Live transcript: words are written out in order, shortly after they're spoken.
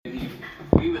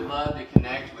love to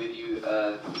connect with you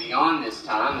beyond this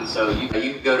time. And so you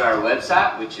can go to our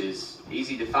website, which is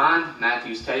easy to find,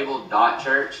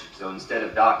 MatthewsTable.church. So instead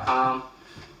of .com,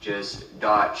 just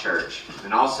 .church.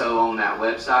 And also on that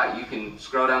website, you can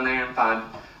scroll down there and find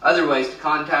other ways to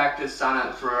contact us, sign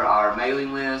up for our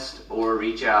mailing list, or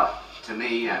reach out to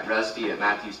me at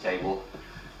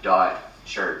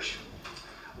Rusty@MatthewsTable.church.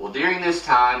 Well, during this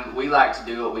time, we like to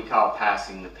do what we call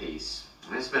passing the peace.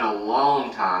 And it's been a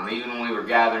long time. Even when we were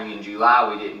gathering in July,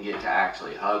 we didn't get to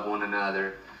actually hug one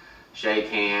another, shake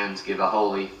hands, give a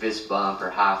holy fist bump or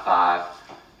high five.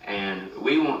 And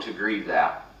we want to grieve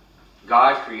that.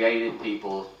 God created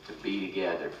people to be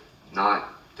together,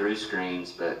 not through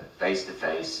screens, but face to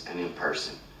face and in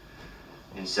person.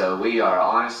 And so we are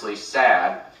honestly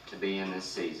sad to be in this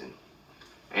season.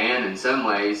 And in some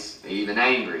ways, even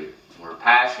angry. We're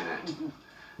passionate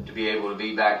to be able to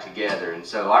be back together. And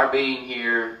so our being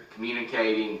here,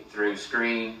 communicating through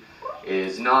screen,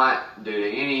 is not due to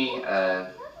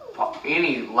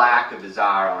any lack of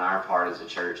desire on our part as a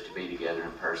church to be together in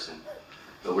person.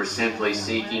 But we're simply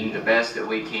seeking the best that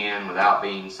we can without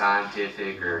being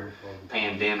scientific or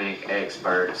pandemic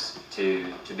experts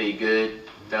to be good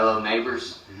fellow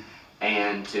neighbors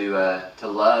and to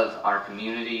love our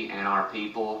community and our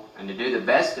people and to do the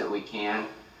best that we can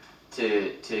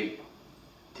to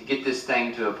get this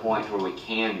thing to a point where we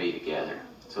can be together.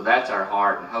 So that's our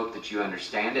heart, and hope that you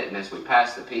understand it. And as we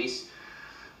pass the peace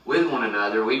with one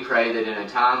another, we pray that in a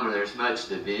time where there's much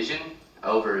division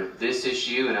over this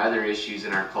issue and other issues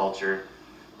in our culture,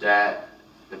 that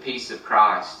the peace of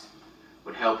Christ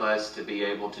would help us to be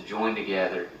able to join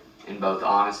together in both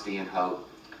honesty and hope.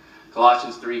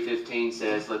 Colossians 3:15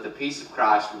 says, "Let the peace of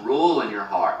Christ rule in your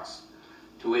hearts,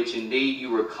 to which indeed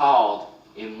you were called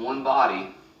in one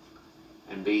body,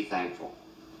 and be thankful."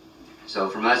 So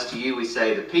from us to you, we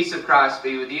say, the peace of Christ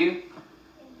be with you,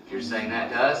 if you're saying that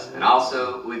to us, and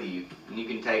also with you. And you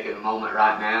can take a moment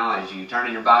right now as you turn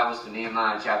in your Bibles to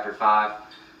Nehemiah chapter 5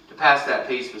 to pass that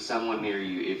peace with someone near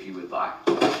you if you would like.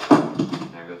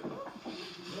 There goes.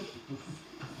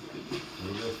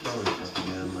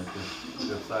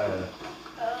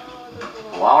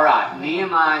 Well, all right,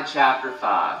 Nehemiah chapter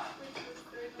 5.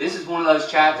 This is one of those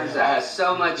chapters that has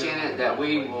so much in it that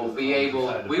we won't be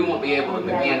able to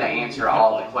begin to answer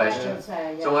all the questions.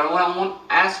 So what I want to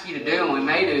ask you to do, and we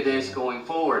may do this going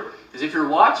forward, is if you're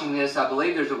watching this, I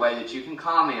believe there's a way that you can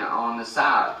comment on the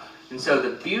side. And so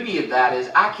the beauty of that is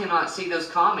I cannot see those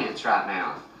comments right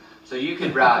now. So you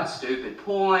could write stupid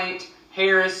point,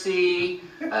 heresy,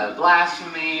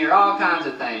 blasphemy, or all kinds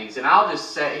of things. And I'll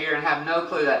just sit here and have no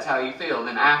clue that's how you feel. And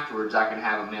then afterwards I can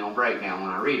have a mental breakdown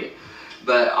when I read it.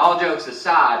 But all jokes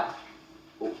aside,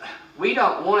 we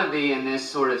don't want to be in this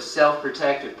sort of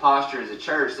self-protective posture as a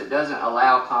church that doesn't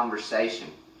allow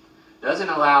conversation, doesn't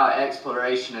allow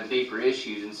exploration of deeper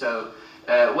issues. And so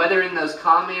whether in those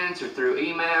comments or through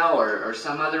email or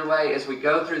some other way, as we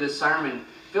go through the sermon,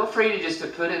 feel free to just to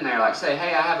put in there, like say,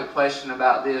 hey, I have a question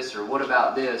about this, or what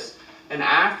about this? And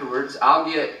afterwards, I'll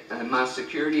get my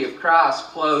security of Christ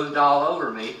clothed all over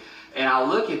me, and I'll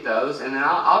look at those, and then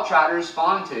I'll try to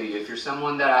respond to you. If you're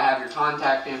someone that I have your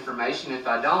contact information, if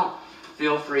I don't,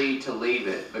 feel free to leave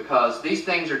it, because these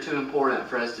things are too important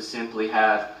for us to simply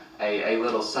have a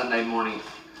little Sunday morning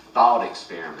thought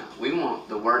experiment. We want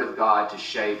the Word of God to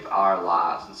shape our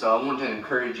lives, and so I want to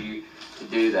encourage you to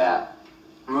do that.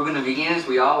 And we're going to begin, as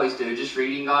we always do, just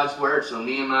reading God's Word. So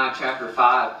Nehemiah chapter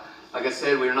 5, like I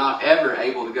said, we're not ever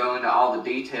able to go into all the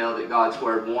detail that God's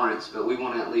Word warrants, but we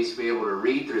want to at least be able to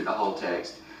read through the whole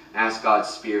text and ask God's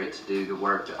Spirit to do the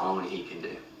work that only He can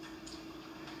do.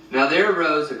 Now there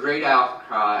arose a great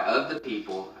outcry of the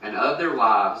people and of their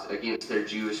wives against their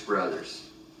Jewish brothers.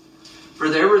 For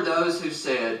there were those who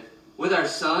said, "With our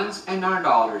sons and our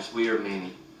daughters we are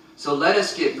many, so let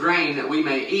us get grain that we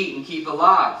may eat and keep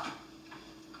alive."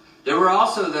 There were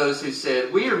also those who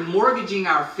said, "We are mortgaging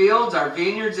our fields, our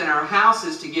vineyards, and our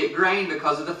houses to get grain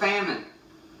because of the famine."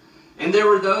 And there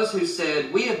were those who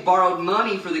said, "We have borrowed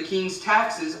money for the king's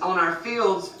taxes on our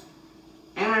fields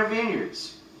and our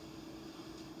vineyards.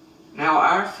 Now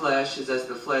our flesh is as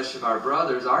the flesh of our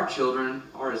brothers, our children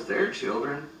are as their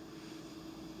children.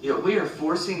 Yet we are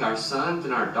forcing our sons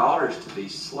and our daughters to be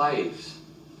slaves.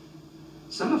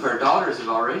 Some of our daughters have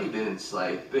already been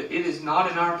enslaved, but it is not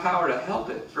in our power to help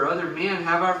it, for other men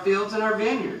have our fields and our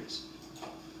vineyards."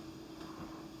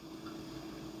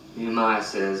 Nehemiah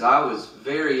says, "I was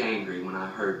very angry when I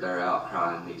heard their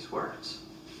outcry in these words.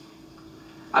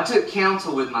 I took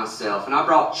counsel with myself, and I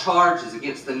brought charges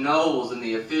against the nobles and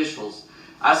the officials.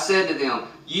 I said to them,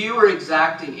 'You are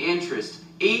exacting interest,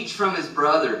 each from his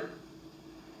brother.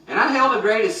 And I held a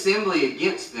great assembly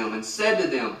against them, and said to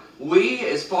them, We,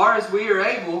 as far as we are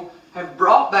able, have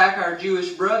brought back our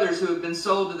Jewish brothers who have been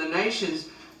sold to the nations,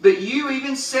 but you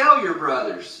even sell your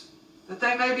brothers, that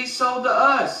they may be sold to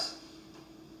us.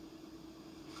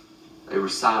 They were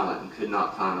silent and could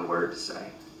not find a word to say.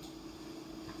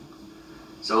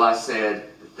 So I said,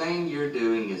 The thing you're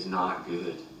doing is not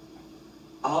good.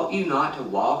 Ought you not to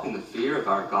walk in the fear of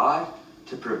our God,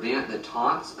 to prevent the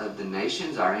taunts of the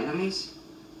nations, our enemies?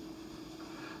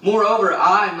 Moreover,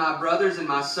 I and my brothers and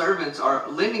my servants are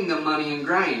lending them money and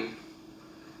grain.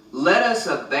 Let us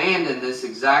abandon this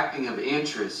exacting of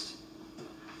interest.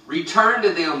 Return to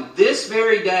them this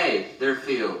very day their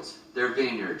fields, their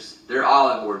vineyards, their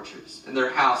olive orchards, and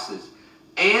their houses,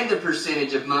 and the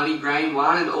percentage of money, grain,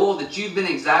 wine, and oil that you've been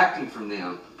exacting from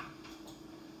them.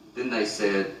 Then they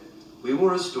said, We will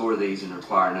restore these and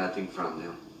require nothing from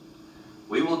them.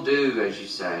 We will do as you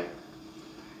say.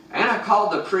 And I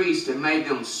called the priest and made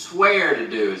them swear to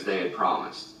do as they had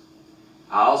promised.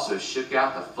 I also shook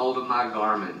out the fold of my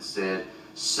garment and said,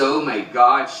 So may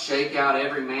God shake out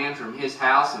every man from his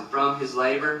house and from his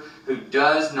labor who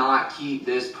does not keep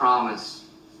this promise.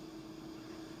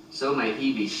 So may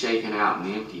he be shaken out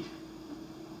and emptied.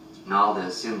 And all the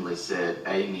assembly said,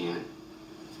 Amen,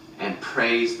 and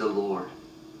praised the Lord.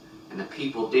 And the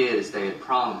people did as they had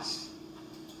promised.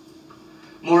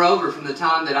 Moreover, from the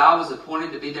time that I was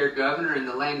appointed to be their governor in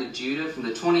the land of Judah, from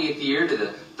the 20th year to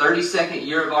the 32nd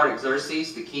year of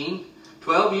Artaxerxes the king,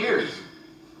 12 years,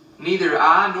 neither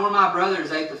I nor my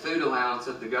brothers ate the food allowance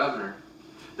of the governor.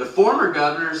 The former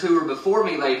governors who were before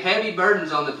me laid heavy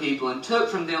burdens on the people and took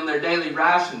from them their daily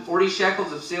ration, 40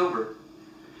 shekels of silver.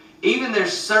 Even their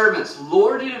servants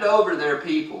lorded it over their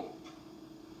people.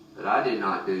 But I did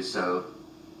not do so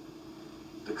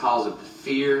because of the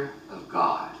fear of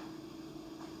God.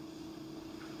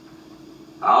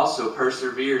 I also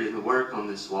persevered in the work on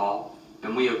this wall,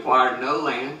 and we acquired no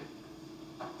land,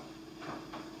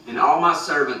 and all my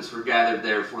servants were gathered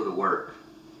there for the work.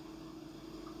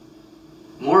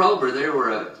 Moreover, there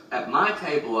were at my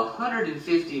table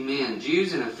 150 men,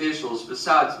 Jews and officials,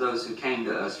 besides those who came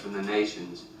to us from the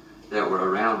nations that were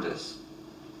around us.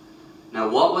 Now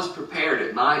what was prepared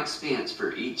at my expense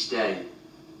for each day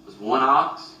was 1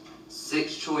 ox,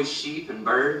 6 choice sheep and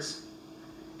birds,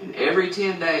 and every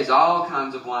 10 days all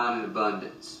kinds of wine in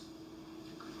abundance.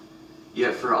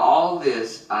 Yet for all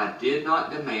this I did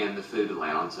not demand the food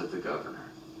allowance of the governor,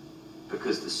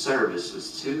 because the service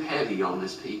was too heavy on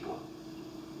this people.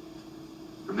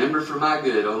 Remember for my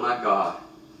good, O my God,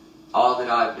 all that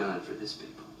I have done for this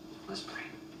people. Let's pray.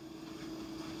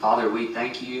 Father, we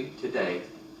thank you today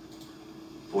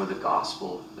for the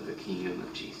gospel of the kingdom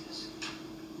of Jesus.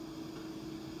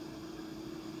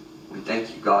 We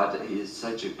thank you, God, that He is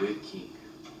such a good King.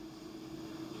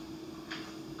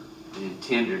 And in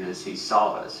tenderness, He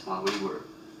sought us while we were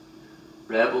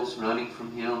rebels running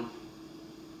from Him.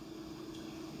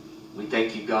 We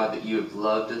thank you, God, that you have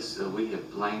loved us, though we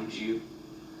have blamed you,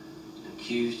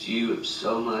 accused you of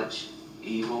so much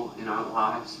evil in our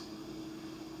lives.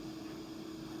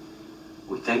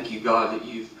 We thank you, God, that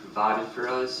you've provided for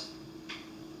us.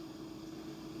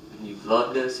 You've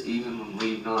loved us even when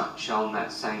we've not shown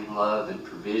that same love and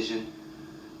provision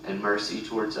and mercy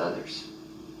towards others.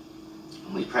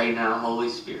 And we pray now, Holy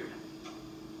Spirit,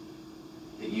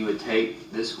 that you would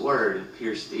take this word and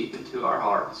pierce deep into our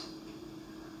hearts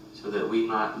so that we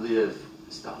might live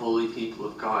as the holy people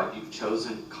of God you've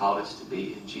chosen and called us to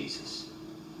be in Jesus.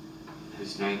 In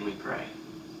whose name we pray.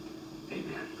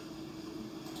 Amen.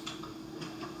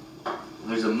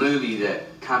 There's a movie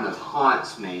that kind of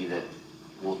haunts me that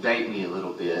will date me a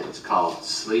little bit. It's called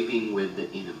Sleeping with the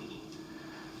Enemy.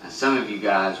 Now, some of you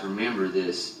guys remember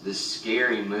this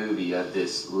scary movie of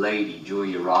this lady,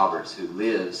 Julia Roberts, who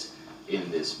lives in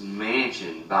this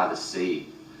mansion by the sea,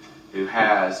 who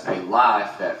has a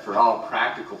life that for all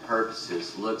practical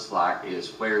purposes looks like is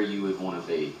where you would want to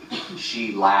be.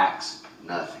 She lacks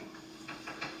nothing.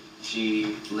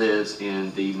 She lives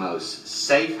in the most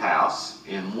safe house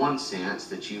in one sense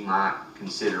that you might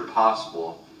consider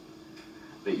possible.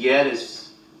 But yet, as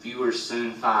viewers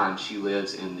soon find, she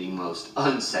lives in the most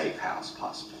unsafe house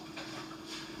possible.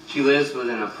 She lives with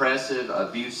an oppressive,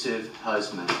 abusive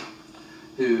husband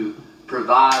who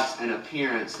provides an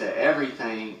appearance that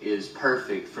everything is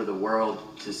perfect for the world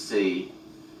to see.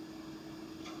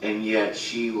 And yet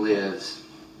she lives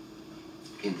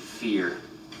in fear,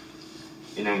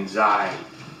 in anxiety,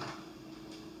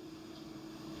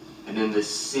 and in the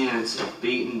sense of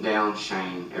beaten down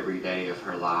shame every day of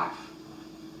her life.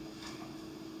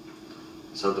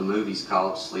 So the movie's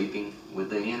called Sleeping with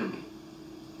the Enemy.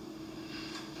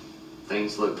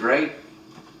 Things look great.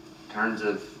 in terms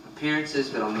of appearances,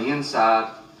 but on the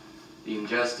inside, the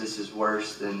injustice is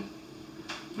worse than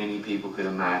many people could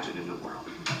imagine in the world.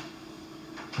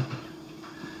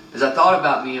 As I thought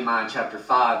about Nehemiah chapter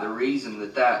 5, the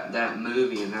reason that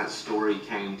movie and that story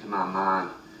came to my mind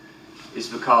is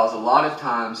because a lot of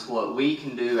times what we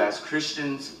can do as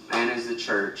Christians and as the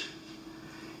church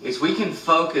is we can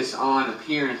focus on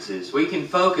appearances. We can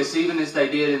focus, even as they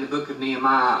did in the book of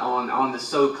Nehemiah, on the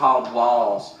so-called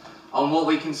walls, on what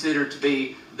we consider to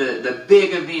be the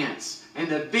big events and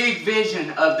the big vision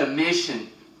of the mission.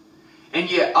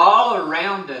 And yet all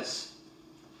around us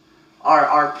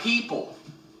are people.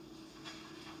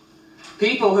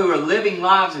 People who are living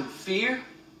lives in fear,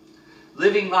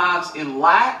 living lives in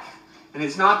lack. And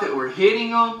it's not that we're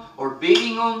hitting them or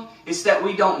beating them. It's that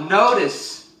we don't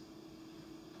notice.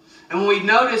 And when we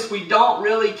notice, we don't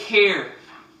really care.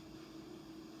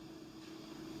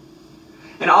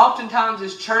 And oftentimes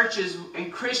as churches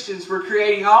and Christians, we're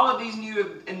creating all of these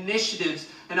new initiatives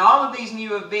and all of these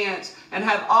new events and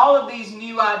have all of these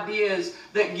new ideas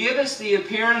that give us the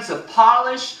appearance of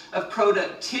polish, of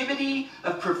productivity,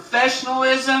 of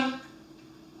professionalism.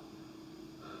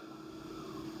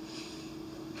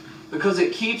 Because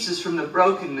it keeps us from the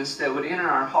brokenness that would enter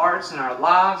our hearts and our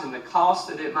lives and the cost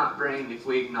that it might bring if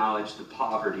we acknowledge the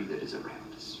poverty that is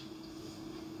around us.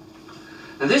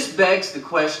 Now this begs the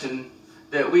question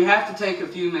that we have to take a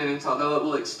few minutes, although it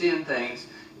will extend things,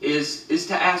 is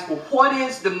to ask, well, what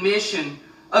is the mission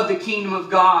of the kingdom of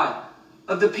God,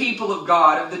 of the people of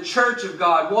God, of the church of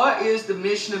God? What is the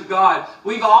mission of God?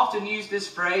 We've often used this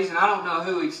phrase, and I don't know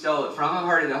who we stole it from. I've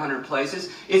heard it 100 places.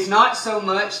 It's not so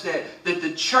much that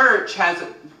the church has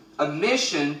a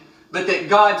mission, but that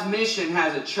God's mission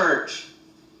has a church.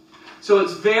 So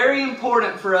it's very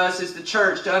important for us as the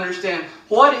church to understand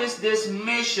what is this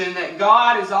mission that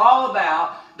God is all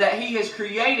about, that He has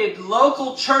created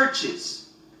local churches,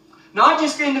 not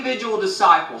just individual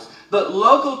disciples, but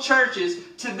local churches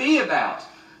to be about.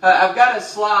 I've got a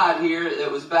slide here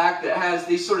that was back that has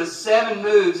these sort of 7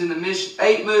 moves in the mission,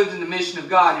 8 moves in the mission of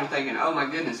God. And you're thinking, oh my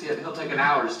goodness, he'll take an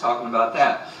hour just talking about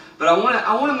that. But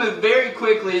I want to move very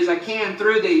quickly as I can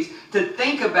through these to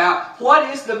think about what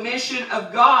is the mission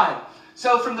of God.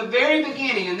 So from the very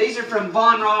beginning, and these are from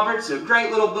Von Roberts, a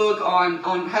great little book on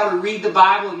how to read the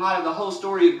Bible in light of the whole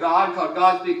story of God called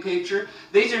God's Big Picture.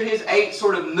 These are his 8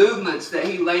 sort of movements that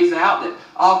he lays out that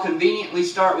all conveniently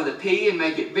start with a P and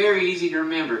make it very easy to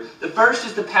remember. The first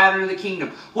is the pattern of the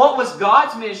kingdom. What was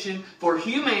God's mission for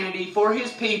humanity, for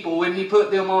His people when He put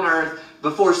them on earth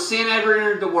before sin ever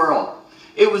entered the world?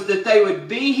 It was that they would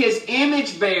be His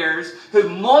image bearers who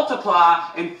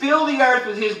multiply and fill the earth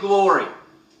with His glory.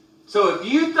 So if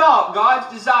you thought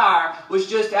God's desire was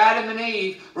just Adam and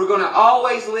Eve were going to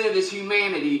always live as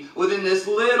humanity within this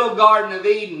little Garden of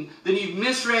Eden, then you've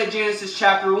misread Genesis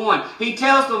chapter 1. He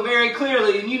tells them very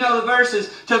clearly, and you know the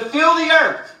verses, to fill the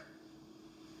earth.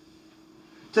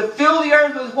 To fill the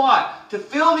earth with what? To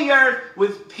fill the earth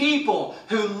with people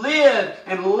who live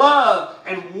and love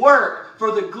and work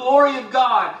for the glory of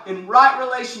God in right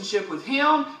relationship with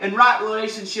Him, in right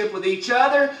relationship with each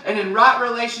other, and in right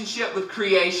relationship with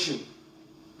creation.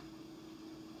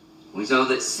 We know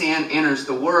that sin enters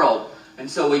the world, and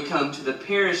so we come to the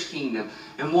perished kingdom.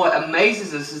 And what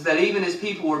amazes us is that even as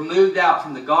people were moved out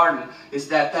from the garden, is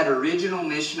that original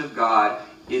mission of God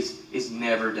is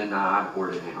never denied or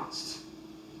denounced.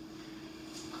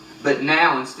 But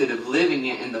now, instead of living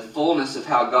it in the fullness of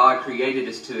how God created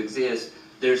us to exist,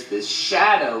 there's this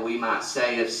shadow, we might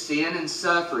say, of sin and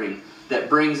suffering that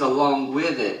brings along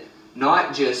with it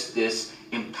not just this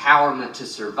empowerment to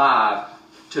survive,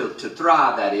 to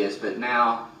thrive, that is, but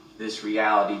now this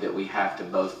reality that we have to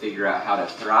both figure out how to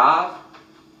thrive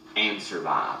and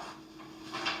survive.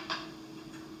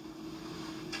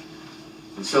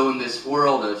 And so in this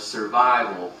world of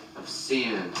survival, of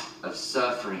sin, of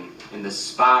suffering, and the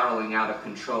spiraling out of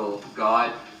control,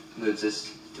 God moves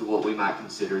us to what we might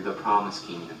consider the promised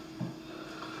kingdom.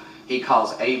 He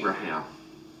calls Abraham.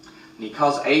 And He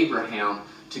calls Abraham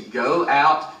to go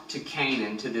out to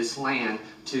Canaan, to this land,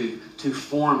 to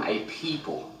form a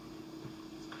people.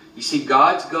 You see,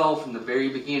 God's goal from the very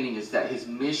beginning is that His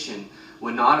mission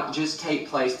would not just take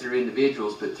place through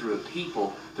individuals, but through a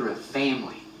people, through a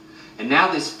family. And now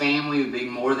this family would be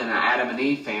more than an Adam and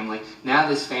Eve family. Now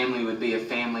this family would be a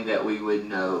family that we would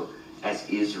know as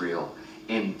Israel.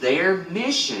 And their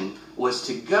mission was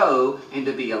to go and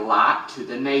to be a light to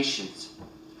the nations.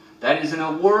 That is in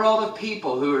a world of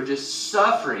people who are just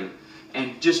suffering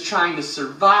and just trying to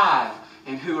survive,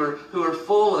 and who are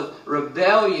full of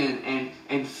rebellion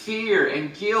and fear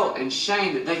and guilt and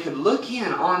shame, that they could look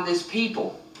in on this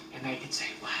people and they could say,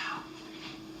 wow,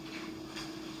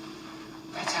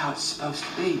 how it's supposed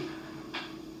to be.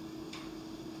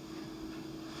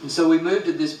 And so we move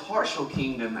to this partial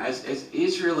kingdom as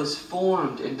Israel is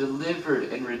formed and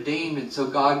delivered and redeemed, and so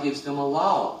God gives them a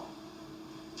law.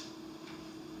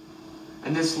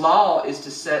 And this law is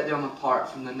to set them apart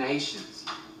from the nations.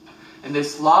 And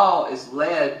this law is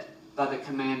led by the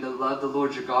command to love the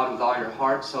Lord your God with all your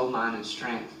heart, soul, mind, and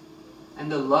strength. And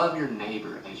to love your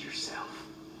neighbor as yourself.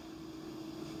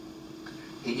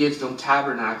 He gives them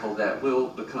tabernacle that will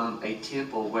become a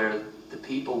temple where the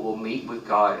people will meet with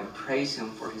God and praise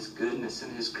Him for His goodness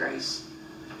and His grace.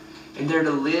 And they're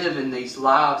to live in these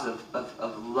lives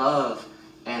of love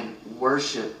and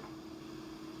worship,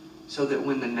 so that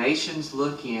when the nations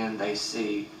look in, they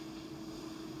see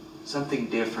something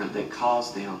different that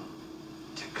calls them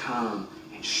to come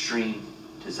and stream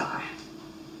to Zion.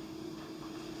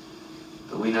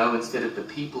 But we know instead of the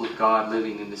people of God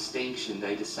living in distinction,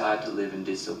 they decide to live in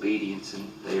disobedience,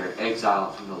 and they are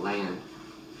exiled from the land.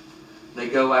 They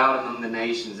go out among the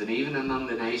nations, and even among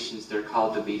the nations they're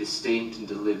called to be distinct and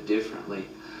to live differently.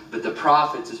 But the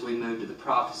prophets, as we move to the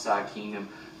prophesied kingdom,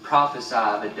 prophesy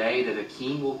of a day that a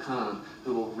king will come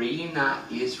who will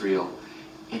reunite Israel.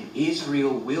 And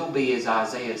Israel will be, as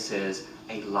Isaiah says,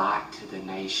 a light to the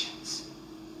nations.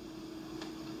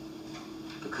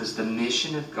 Because the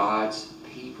mission of God's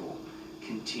people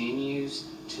continues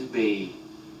to be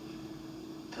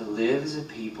to live as a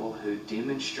people who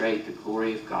demonstrate the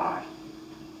glory of God,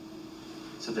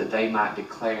 so that they might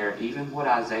declare even what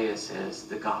Isaiah says,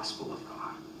 the gospel of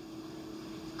God.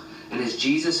 And as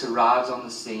Jesus arrives on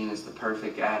the scene as the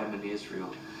perfect Adam in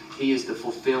Israel, He is the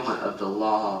fulfillment of the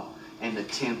law and the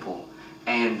temple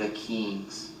and the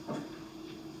kings.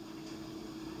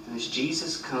 And as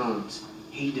Jesus comes,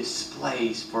 He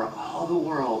displays for all the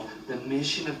world the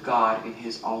mission of God in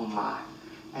His own life,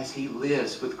 as He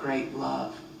lives with great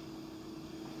love.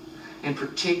 And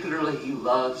particularly, He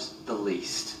loves the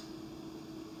least.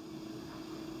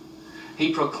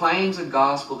 He proclaims a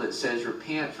gospel that says,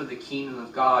 repent, for the kingdom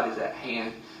of God is at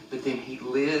hand. But then He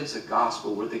lives a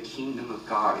gospel where the kingdom of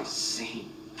God is seen.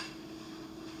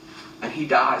 And He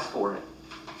dies for it.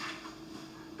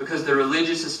 Because the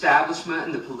religious establishment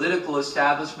and the political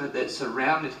establishment that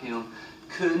surrounded Him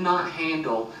could not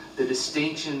handle the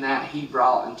distinction that He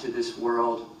brought into this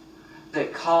world,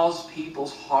 that caused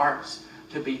people's hearts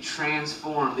to be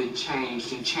transformed and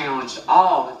changed and challenged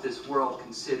all that this world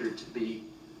considered to be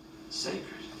sacred.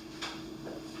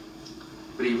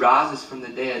 But He rises from the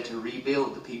dead to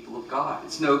rebuild the people of God.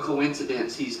 It's no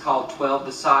coincidence He's called 12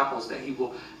 disciples, that He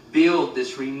will build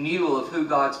this renewal of who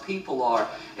God's people are.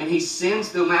 And He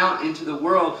sends them out into the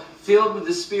world filled with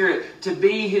the Spirit to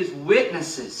be His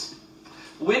witnesses.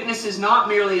 Witness is not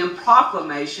merely in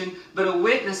proclamation, but a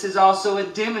witness is also a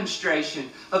demonstration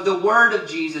of the Word of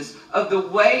Jesus, of the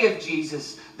way of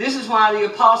Jesus. This is why the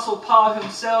Apostle Paul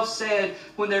himself said,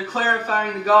 when they're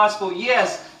clarifying the gospel,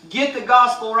 yes, get the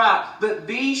gospel right, but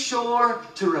be sure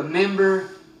to remember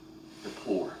the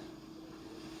poor.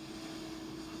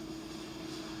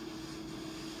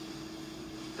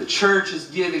 The church is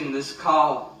giving this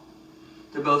call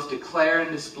to both declare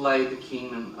and display the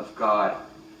kingdom of God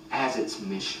as its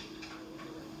mission.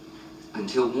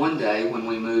 Until one day when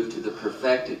we move to the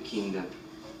perfected kingdom,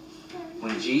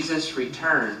 when Jesus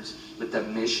returns, but the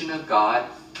mission of God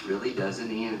really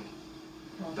doesn't end.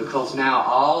 Because now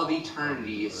all of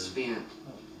eternity is spent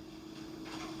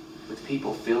with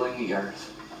people filling the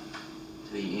earth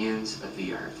to the ends of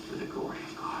the earth for the glory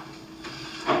of God.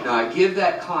 Now I give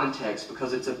that context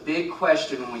because it's a big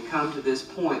question when we come to this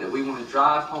point that we want to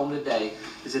drive home today,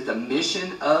 is that the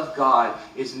mission of God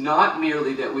is not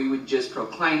merely that we would just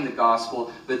proclaim the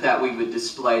gospel, but that we would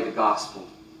display the gospel.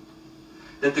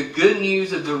 That the good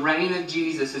news of the reign of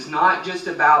Jesus is not just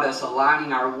about us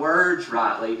aligning our words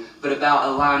rightly, but about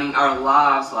aligning our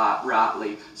lives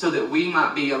rightly, so that we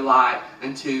might be a light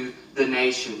unto the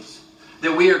nations.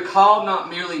 That we are called not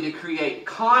merely to create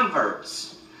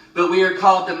converts, but we are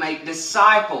called to make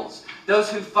disciples.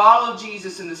 Those who follow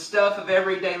Jesus in the stuff of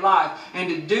everyday life. And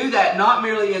to do that not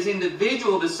merely as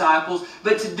individual disciples,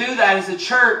 but to do that as a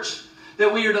church.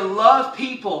 That we are to love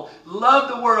people, love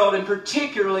the world, and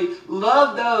particularly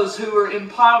love those who are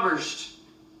impoverished.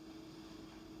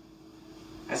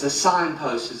 As a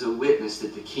signpost, as a witness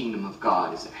that the kingdom of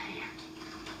God is at hand.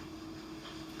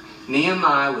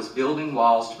 Nehemiah was building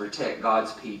walls to protect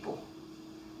God's people.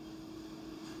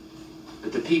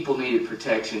 But the people needed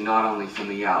protection not only from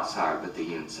the outside, but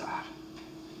the inside.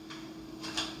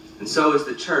 And so as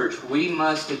the church, we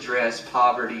must address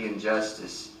poverty and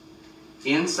justice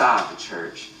inside the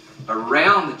church,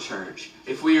 around the church,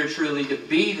 if we are truly to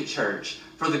be the church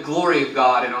for the glory of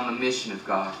God and on the mission of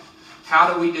God.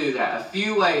 How do we do that? A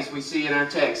few ways we see in our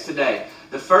text today.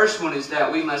 The first one is that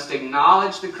we must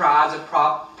acknowledge the cries of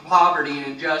poverty and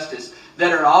injustice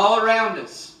that are all around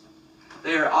us.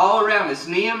 They are all around us.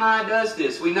 Nehemiah does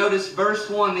this. We notice verse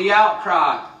 1, the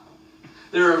outcry.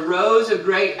 There arose a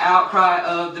great outcry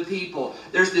of the people.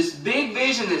 There's this big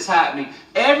vision that's happening.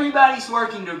 Everybody's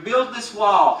working to build this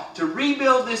wall, to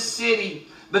rebuild this city.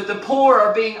 But the poor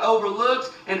are being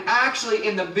overlooked, and actually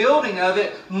in the building of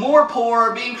it, more poor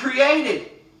are being created.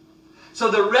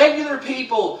 So the regular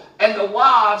people and the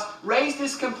wives raise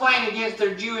this complaint against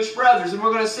their Jewish brothers. And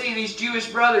we're going to see these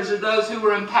Jewish brothers are those who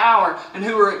were in power and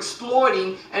who were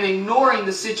exploiting and ignoring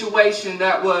the situation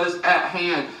that was at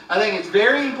hand. I think it's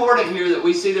very important here that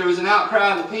we see there was an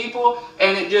outcry of the people,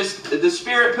 and the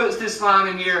Spirit puts this line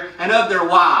in here, and of their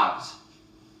wives.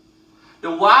 The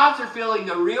wives are feeling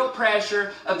the real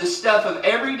pressure of the stuff of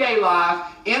everyday life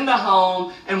in the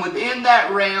home and within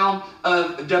that realm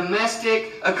of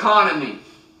domestic economy.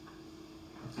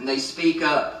 And they speak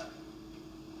up.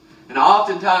 And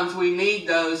oftentimes we need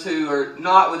those who are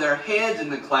not with their heads in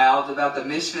the clouds about the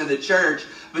mission of the church,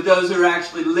 but those who are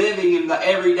actually living in the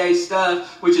everyday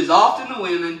stuff, which is often the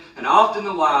women and often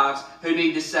the wives who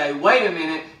need to say, wait a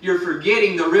minute, you're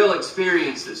forgetting the real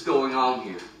experience that's going on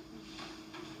here.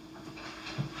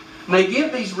 And they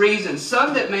give these reasons,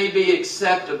 some that may be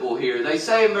acceptable here. They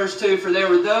say in verse 2, for there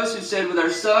were those who said, with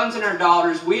our sons and our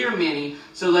daughters we are many,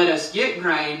 so let us get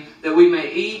grain that we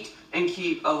may eat and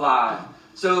keep alive.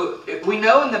 So we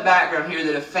know in the background here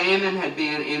that a famine had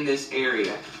been in this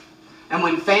area. And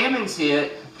when famines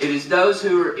hit, it is those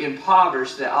who are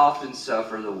impoverished that often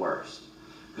suffer the worst.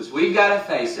 Because we've got to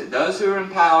face it. Those who are in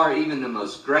power, even the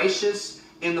most gracious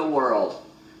in the world,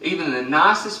 even the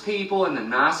nicest people in the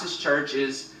nicest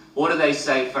churches, what do they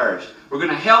say first? We're going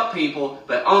to help people,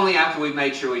 but only after we've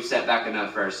made sure we've set back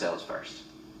enough for ourselves first.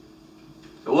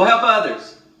 So we'll help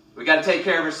others. We've got to take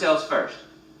care of ourselves first.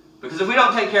 Because if we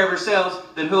don't take care of ourselves,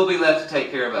 then who will be left to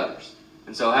take care of others?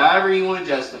 And so however you want to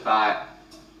justify it,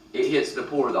 it hits the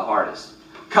poor the hardest.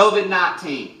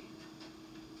 COVID-19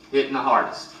 hitting the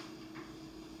hardest.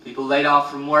 People laid off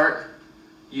from work.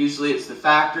 Usually it's the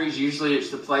factories. Usually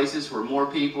it's the places where more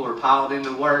people are piled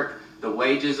into work. The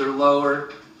wages are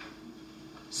lower.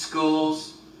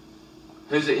 Schools.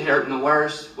 Who's it hurting the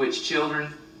worst? Which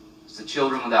children? It's the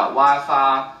children without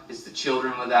Wi-Fi. It's the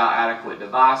children without adequate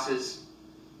devices.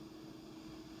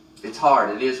 It's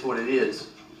hard. It is what it is.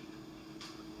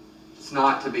 It's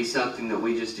not to be something that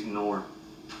we just ignore.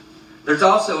 There's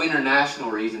also international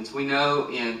reasons. We know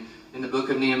in the book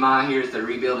of Nehemiah here, as they're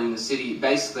rebuilding the city,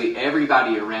 basically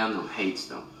everybody around them hates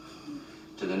them.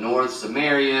 To the north,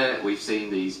 Samaria, we've seen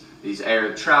these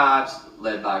Arab tribes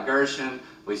led by Gershon.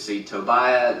 We see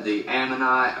Tobiah, the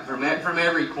Ammonite, from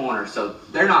every corner. So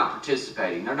they're not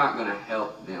participating. They're not going to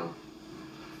help them.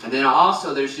 And then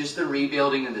also there's just the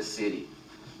rebuilding of the city.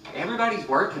 Everybody's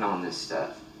working on this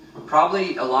stuff.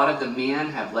 Probably a lot of the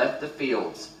men have left the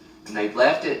fields. And they've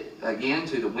left it, again,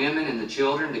 to the women and the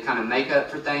children to kind of make up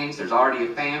for things. There's already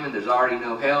a famine. There's already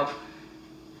no help.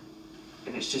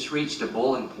 And it's just reached a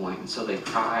boiling point. And so they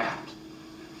cry out.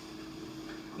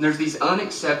 And there's these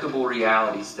unacceptable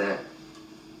realities that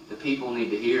the people need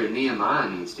to hear, and Nehemiah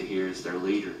needs to hear as their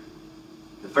leader.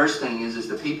 The first thing is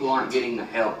the people aren't getting the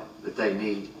help that they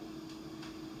need.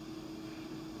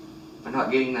 They're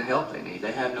not getting the help they need.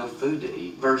 They have no food to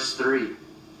eat. Verse 3.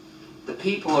 The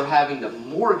people are having to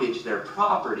mortgage their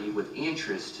property with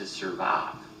interest to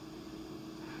survive.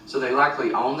 So they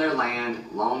likely own their land,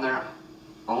 own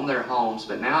their homes,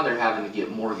 but now they're having to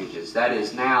get mortgages. That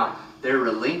is, now they're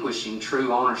relinquishing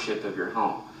true ownership of your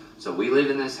home. So we live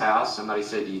in this house. Somebody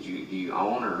said, do you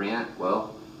own or rent?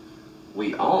 Well,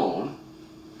 we own,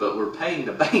 but we're paying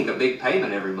the bank a big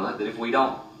payment every month that if we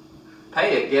don't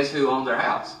pay it, guess who owns our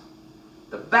house?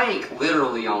 The bank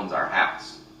literally owns our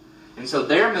house. And so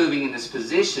they're moving in this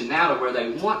position now to where they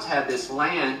once had this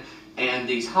land and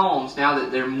these homes, now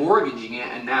that they're mortgaging it,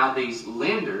 and now these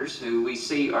lenders, who we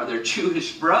see are their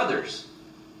Jewish brothers.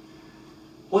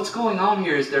 What's going on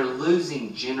here is they're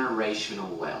losing generational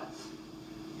wealth.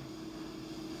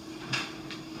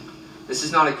 This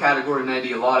is not a category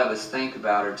maybe a lot of us think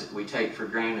about or we take for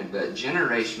granted, but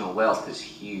generational wealth is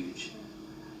huge.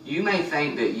 You may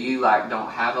think that you don't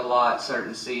have a lot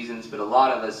certain seasons, but a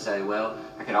lot of us say, well,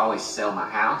 I could always sell my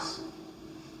house.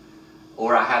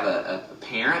 Or I have a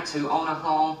parent who own a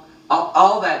home.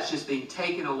 All that's just being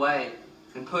taken away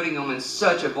and putting them in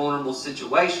such a vulnerable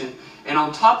situation. And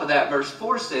on top of that, verse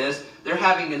 4 says, they're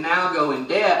having to now go in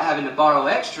debt, having to borrow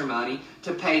extra money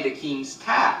to pay the king's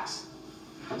tax.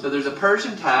 So there's a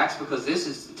Persian tax, because this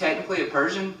is technically a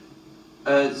Persian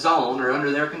zone or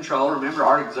under their control. Remember,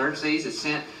 Artaxerxes has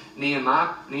sent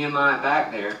Nehemiah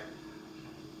back there.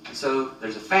 So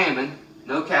there's a famine,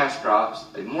 no cash crops,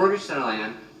 they mortgaged their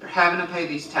land, they're having to pay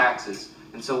these taxes.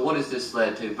 And so what has this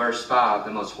led to? Verse 5,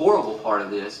 the most horrible part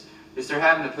of this is they're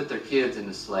having to put their kids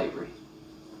into slavery.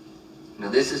 Now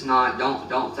this is not,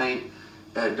 don't think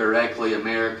directly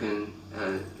American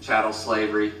chattel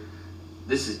slavery.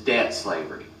 This is debt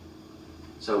slavery.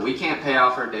 So we can't pay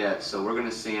off our debts, so we're going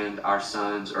to send our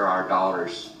sons or our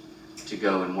daughters to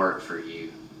go and work for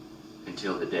you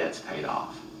until the debt's paid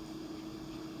off.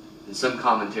 And some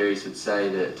commentaries would say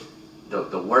that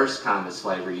the worst kind of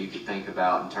slavery you could think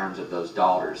about in terms of those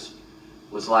daughters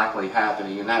was likely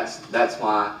happening, and that's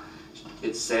why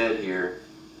it's said here,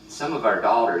 some of our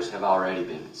daughters have already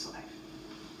been enslaved.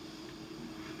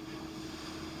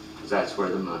 Because that's where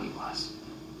the money was.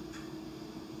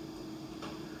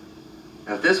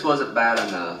 Now, if this wasn't bad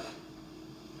enough,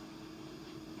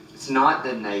 it's not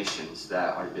the nations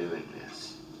that are doing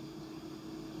this.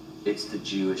 It's the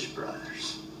Jewish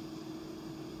brothers.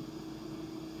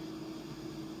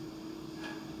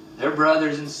 Their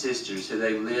brothers and sisters who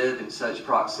they live in such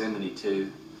proximity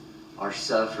to are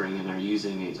suffering, and they're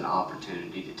using it as an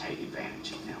opportunity to take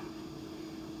advantage of them.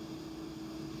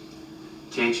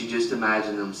 Can't you just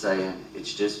imagine them saying,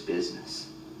 it's just business.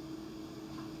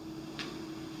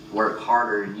 Work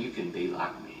harder and you can be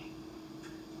like me.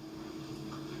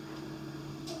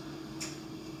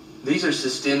 These are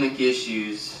systemic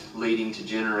issues leading to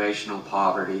generational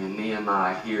poverty, and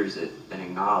Nehemiah hears it and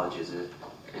acknowledges it,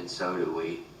 and so do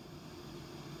we.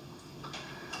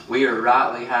 We are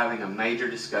rightly having a major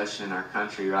discussion in our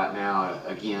country right now,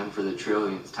 again for the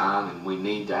trillionth time, and we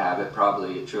need to have it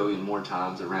probably a trillion more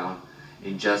times, around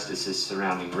injustices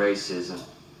surrounding racism.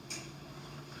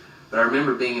 But I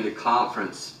remember being at a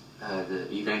conference, the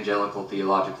Evangelical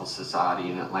Theological Society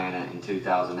in Atlanta in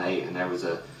 2008, and there was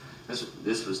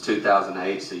this was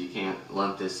 2008, so you can't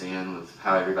lump this in with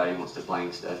how everybody wants to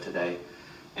blame stuff today.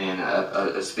 And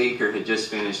a speaker had just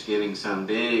finished giving some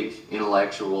big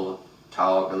intellectual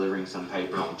talk, delivering some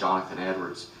paper on Jonathan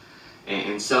Edwards,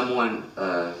 and someone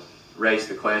raised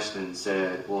the question and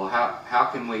said, well, how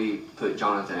can we put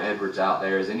Jonathan Edwards out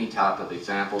there as any type of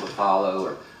example to follow,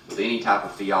 or with any type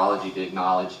of theology to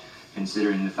acknowledge,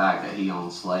 considering the fact that he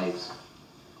owned slaves?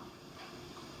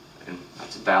 And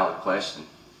that's a valid question.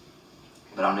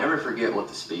 But I'll never forget what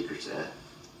the speaker said.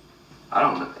 I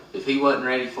don't know. If he wasn't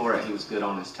ready for it, he was good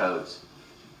on his toes.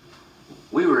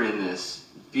 We were in this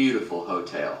beautiful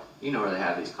hotel. You know where they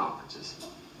have these conferences.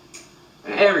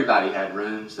 And everybody had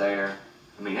rooms there.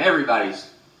 I mean, everybody's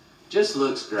just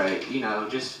looks great. You know,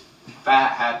 just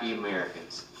fat, happy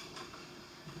Americans.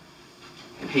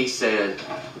 And he said,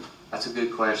 that's a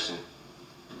good question.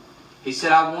 He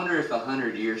said, I wonder if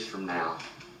 100 years from now,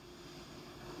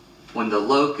 when the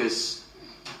locus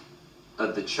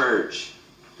of the church,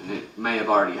 and it may have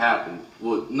already happened,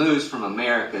 moves from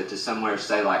America to somewhere,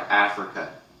 say, like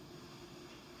Africa,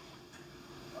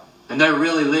 and they're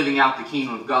really living out the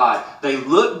kingdom of God, they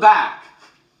look back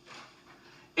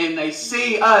and they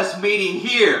see us meeting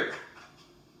here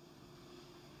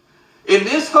in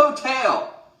this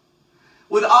hotel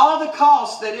with all the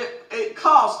costs that it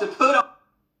costs to put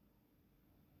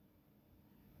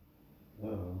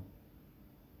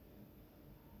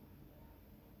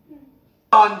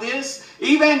on this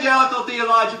Evangelical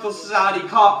Theological Society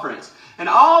conference, and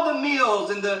all the meals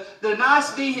and the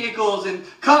nice vehicles and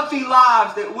comfy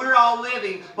lives that we're all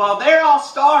living while they're all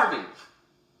starving.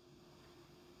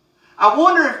 I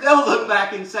wonder if they'll look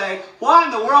back and say, why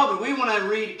in the world would we want to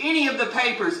read any of the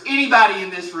papers anybody in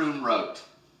this room wrote?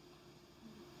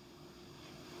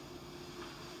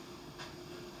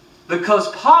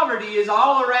 Because poverty is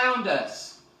all around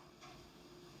us.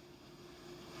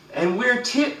 And we're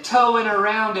tiptoeing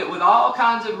around it with all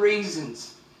kinds of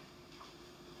reasons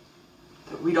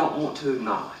that we don't want to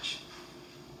acknowledge.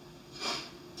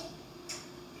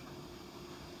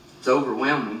 It's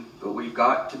overwhelming, but we've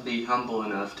got to be humble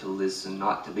enough to listen,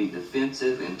 not to be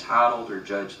defensive, entitled, or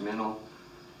judgmental,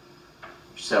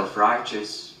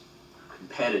 self-righteous,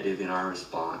 competitive in our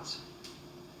response.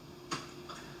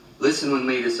 Listen with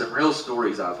me to some real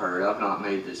stories I've heard. I've not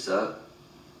made this up.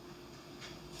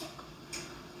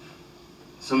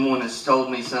 Someone has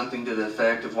told me something to the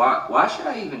effect of, why should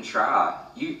I even try?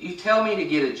 You tell me to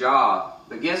get a job,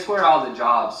 but guess where all the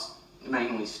jobs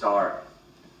mainly start?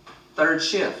 Third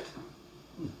shift.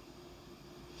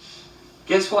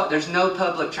 Guess what? There's no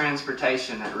public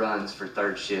transportation that runs for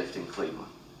third shift in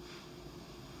Cleveland.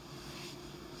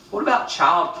 What about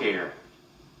childcare?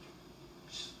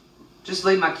 Just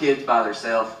leave my kids by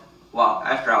themselves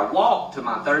after I walk to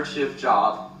my third shift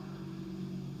job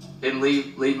and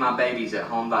leave my babies at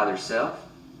home by themselves?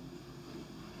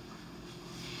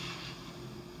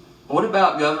 What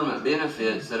about government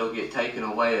benefits that'll get taken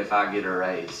away if I get a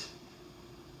raise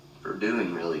for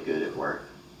doing really good at work?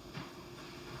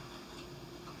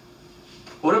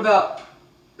 What about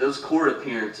those court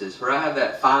appearances where I have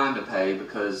that fine to pay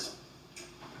because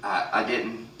I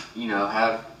didn't,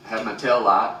 have my tail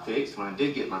light fixed when I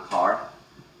did get my car?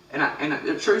 And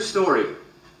a true story,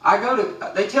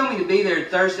 they tell me to be there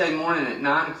Thursday morning at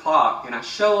 9 o'clock, and I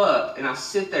show up and I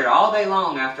sit there all day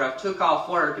long after I took off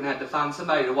work and had to find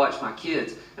somebody to watch my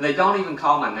kids, and they don't even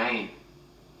call my name.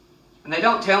 And they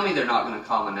don't tell me they're not going to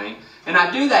call my name. And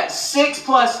I do that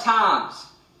 6+ times.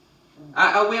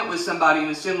 I went with somebody in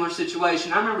a similar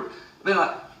situation. I remember being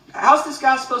like, how's this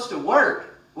guy supposed to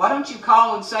work? Why don't you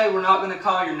call and say, we're not going to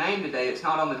call your name today, it's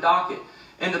not on the docket?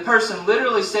 And the person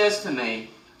literally says to me,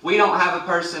 we don't have a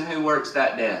person who works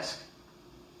that desk.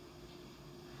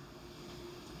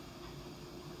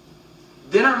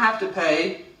 Then I have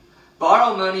to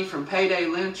borrow money from payday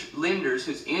lenders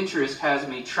whose interest has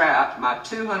me trapped. My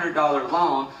 $200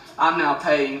 loan I'm now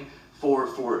paying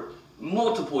for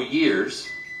multiple years.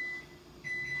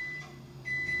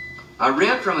 I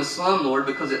rent from a slumlord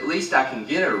because at least I can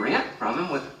get a rent from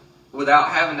him without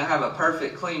having to have a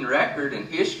perfect clean record and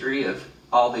history of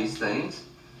all these things.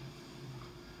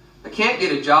 I can't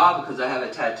get a job because I have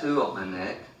a tattoo on my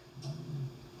neck.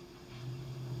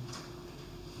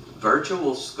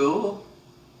 Virtual school?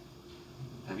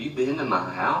 Have you been to my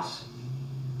house?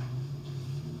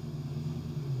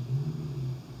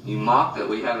 You mock that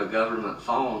we have a government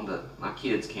phone, but my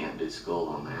kids can't do school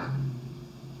on that.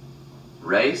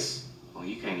 Race? Well,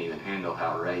 you can't even handle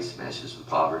how race meshes with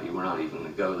poverty. We're not even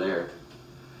going to go there.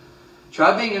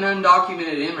 Try being an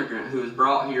undocumented immigrant who was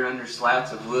brought here under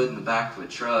slats of wood in the back of a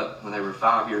truck when they were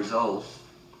 5 years old.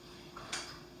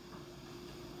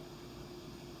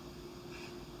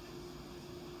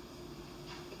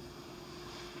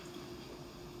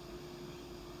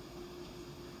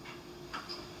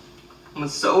 I'm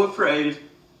so afraid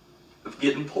of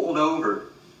getting pulled over.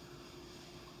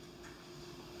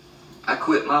 I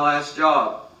quit my last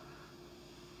job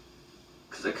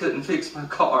because I couldn't fix my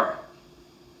car.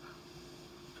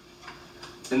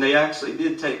 And they actually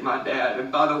did take my dad.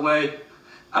 And by the way,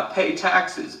 I pay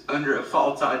taxes under a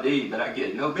false ID, but I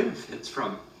get no benefits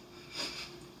from it.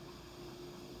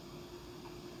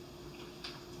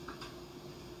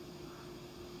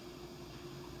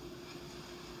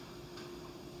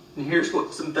 And here's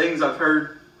some things I've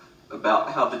heard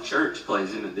about how the church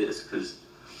plays into this, because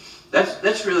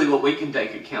that's really what we can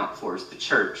take account for, is the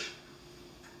church.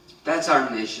 That's our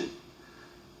mission.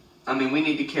 I mean, we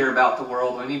need to care about the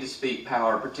world. We need to speak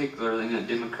power, particularly in a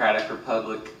democratic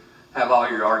republic. Have all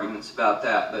your arguments about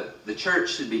that, but the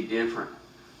church should be different.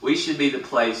 We should be the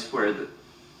place where the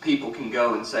people can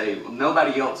go and say, well,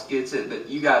 nobody else gets it, but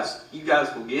you guys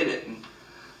will get it. And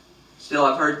still,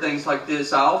 I've heard things like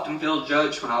this. I often feel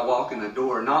judged when I walk in the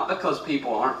door, not because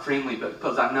people aren't friendly, but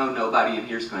because I know nobody in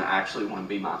here is going to actually want to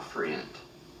be my friend.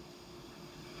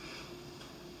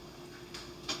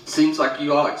 Seems like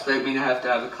you all expect me to have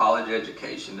a college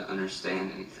education to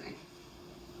understand anything.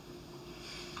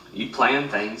 You plan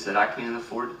things that I can't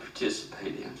afford to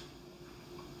participate in.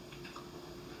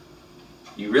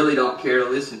 You really don't care to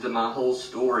listen to my whole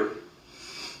story.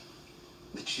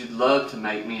 But you'd love to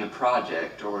make me a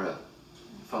project or a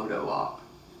photo op.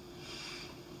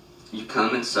 You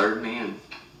come and serve me, and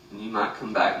you might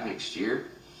come back next year.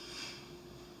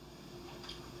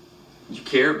 You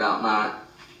care about my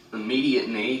immediate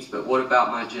needs, but what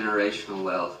about my generational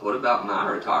wealth? What about my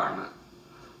retirement?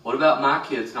 What about my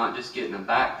kids not just getting a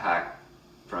backpack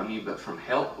from you, but from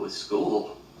help with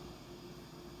school?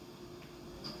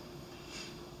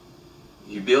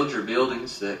 You build your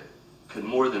buildings that could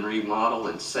more than remodel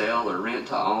and sell or rent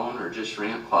to own or just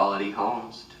rent quality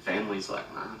homes to families like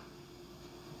mine.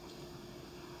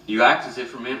 You act as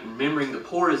if remembering the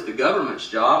poor is the government's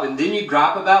job, and then you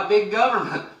gripe about big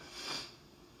government.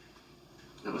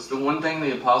 That was the one thing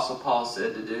the Apostle Paul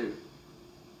said to do.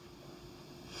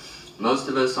 Most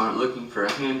of us aren't looking for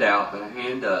a handout, but a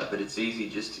hand up, but it's easy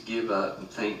just to give up and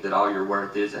think that all your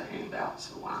worth is a handout,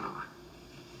 so why not?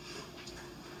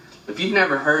 If you've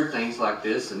never heard things like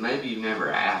this, and maybe you've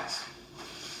never asked,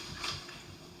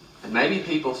 and maybe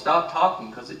people stop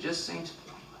talking because it just seems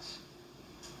pointless.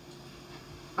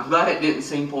 I'm glad it didn't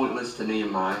seem pointless to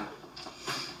Nehemiah.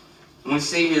 And we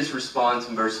see his response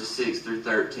in verses 6 through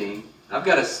 13. I've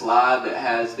got a slide that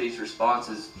has these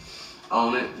responses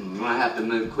on it, and I'm going to have to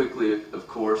move quickly, of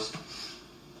course.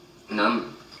 And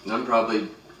I'm probably,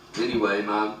 anyway,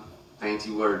 my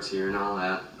fancy words here and all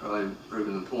that, probably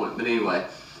proving the point. But anyway,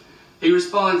 He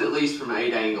responds at least from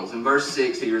 8 angles. In verse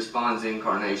 6, he responds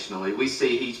incarnationally. We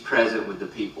see he's present with the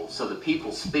people. So the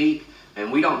people speak,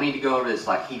 and we don't need to go over this,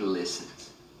 like he listens.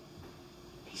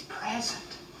 He's present.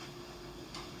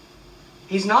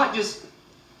 He's not just,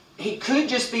 he could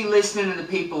just be listening to the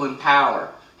people in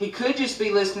power. He could just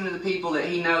be listening to the people that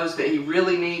he knows that he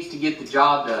really needs to get the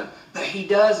job done. But he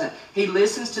doesn't. He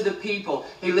listens to the people.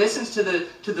 He listens to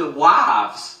the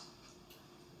wives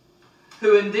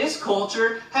who in this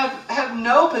culture have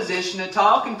no position to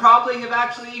talk and probably have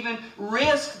actually even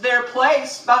risked their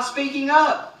place by speaking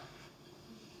up.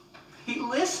 He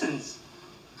listens.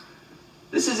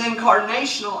 This is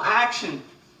incarnational action.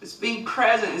 It's being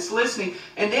present. It's listening.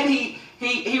 And then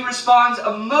he responds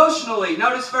emotionally.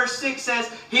 Notice verse 6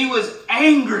 says he was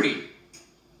angry.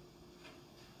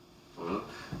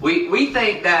 We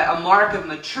think that a mark of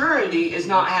maturity is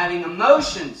not having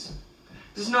emotions.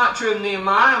 This is not true of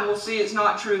Nehemiah, and we'll see it's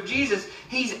not true of Jesus.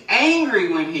 He's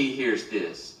angry when he hears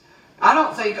this. I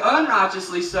don't think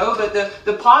unrighteously so, but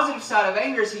the positive side of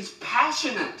anger is he's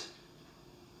passionate.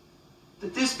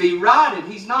 That this be righted.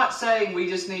 He's not saying we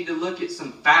just need to look at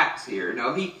some facts here.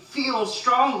 No, he feels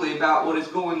strongly about what is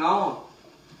going on.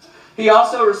 He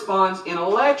also responds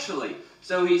intellectually.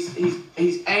 So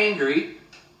he's angry,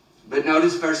 but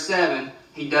notice verse 7,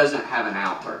 he doesn't have an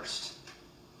outburst.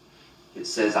 It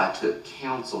says, I took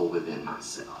counsel within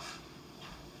myself.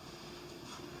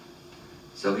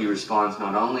 So he responds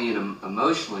not only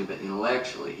emotionally, but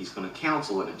intellectually. He's going to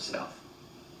counsel in himself.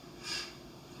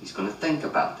 He's going to think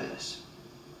about this.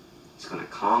 He's going to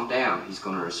calm down. He's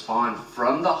going to respond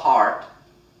from the heart,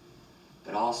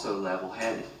 but also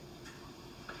level-headed.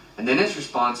 And then his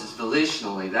response is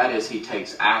volitionally. That is, he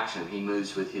takes action. He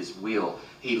moves with his will.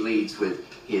 He leads with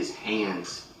his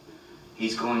hands.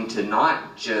 He's going to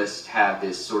not just have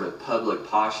this sort of public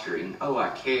posturing, oh, I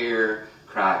care,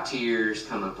 cry tears,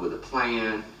 come up with a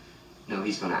plan. No,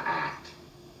 he's going to act.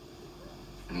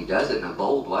 And he does it in a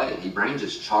bold way. He brings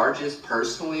his charges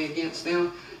personally against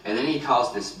them, and then he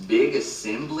calls this big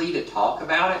assembly to talk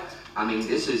about it. I mean,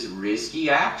 this is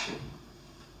risky action.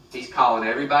 He's calling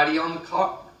everybody on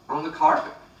the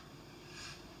carpet.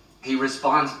 He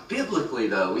responds biblically,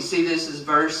 though. We see this as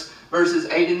verses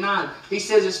 8 and 9. He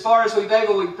says, as far as we've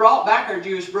brought back our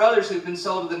Jewish brothers who've been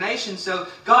sold to the nations. So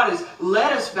God has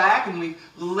led us back, and we've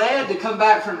led to come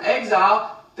back from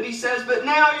exile. But he says, but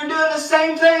now you're doing the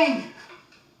same thing.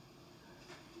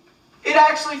 It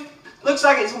actually looks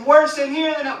like it's worse in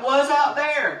here than it was out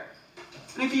there.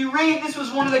 And if you read, this was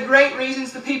one of the great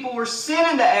reasons the people were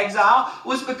sent into exile,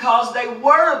 was because they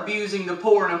were abusing the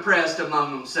poor and oppressed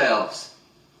among themselves.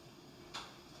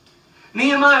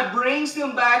 Nehemiah brings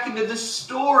them back into the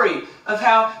story of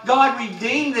how God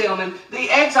redeemed them. And the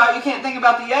exile, you can't think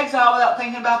about the exile without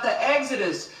thinking about the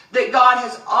Exodus. That God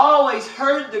has always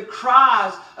heard the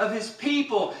cries of His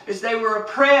people as they were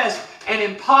oppressed and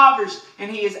impoverished.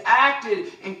 And He has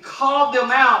acted and called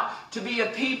them out to be a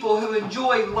people who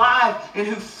enjoy life and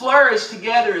who flourish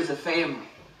together as a family.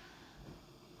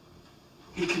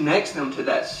 He connects them to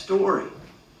that story.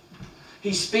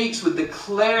 He speaks with the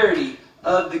clarity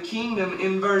of the kingdom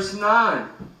in verse 9.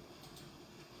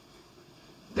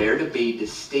 They're to be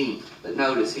distinct. But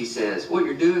notice he says, what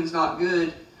you're doing is not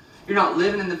good. You're not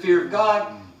living in the fear of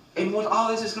God. And what all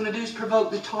this is going to do is provoke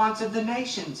the taunts of the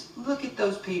nations. Look at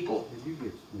those people.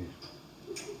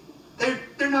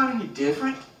 They're not any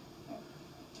different.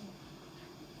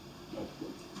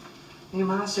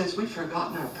 Nehemiah says we've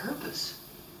forgotten our purpose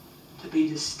to be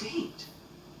distinct.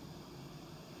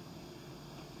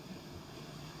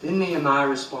 Then Nehemiah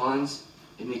responds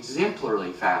in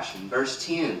exemplary fashion. Verse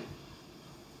 10.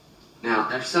 Now,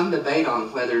 there's some debate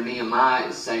on whether Nehemiah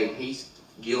is saying he's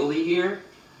guilty here,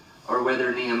 or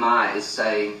whether Nehemiah is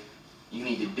saying, you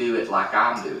need to do it like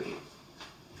I'm doing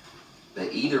it.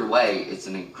 But either way, it's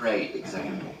a great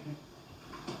example.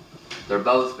 They're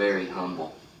both very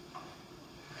humble.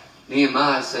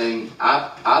 Nehemiah is saying,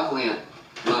 I've lent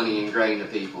money and grain to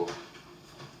people.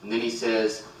 And then he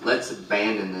says, let's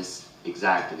abandon this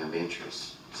exacting of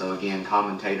interest. So again,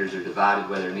 commentators are divided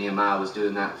whether Nehemiah was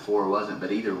doing that before or wasn't,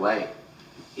 but either way,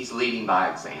 he's leading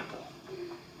by example.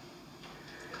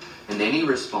 And then he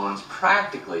responds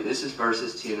practically. This is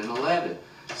verses 10 and 11.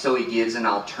 So he gives an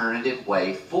alternative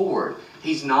way forward.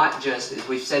 He's not just, as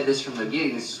we've said this from the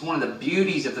beginning, this is one of the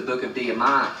beauties of the book of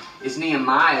Nehemiah, is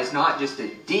Nehemiah is not just a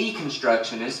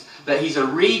deconstructionist, but he's a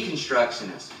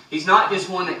reconstructionist. He's not just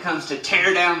one that comes to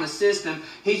tear down the system.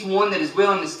 He's one that is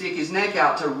willing to stick his neck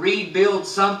out to rebuild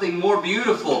something more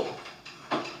beautiful.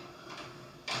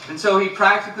 And so he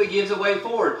practically gives a way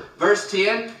forward. Verse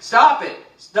 10, stop it.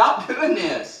 Stop doing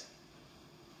this.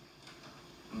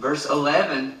 Verse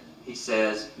 11, he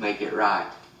says, make it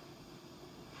right.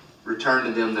 Return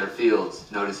to them their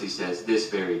fields. Notice he says, this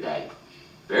very day.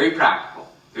 Very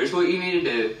practical. Here's what you need to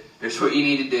do. Here's what you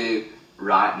need to do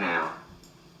right now.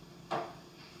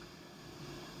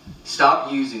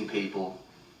 Stop using people.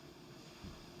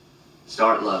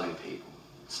 Start loving people.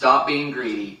 Stop being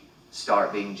greedy.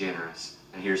 Start being generous.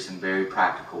 And here's some very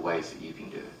practical ways that you can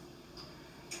do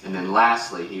it. And then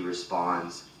lastly, he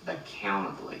responds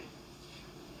accountably.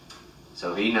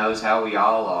 So he knows how we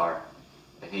all are.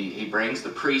 And he brings the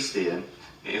priest in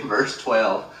verse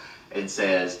 12 and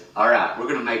says, all right, we're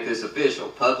going to make this official.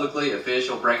 Publicly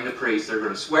official, bring the priest. They're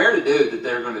going to swear to do that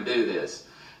they're going to do this.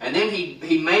 And then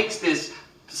he makes this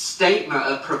statement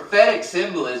of prophetic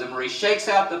symbolism where he shakes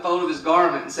out the fold of his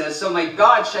garment and says, so may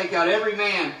God shake out every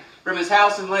man from his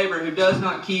house and labor who does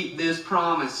not keep this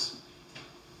promise.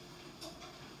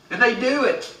 And they do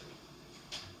it.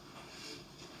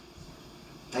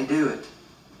 They do it.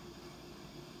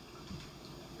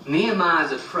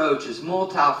 Nehemiah's approach is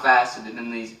multifaceted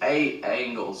in these 8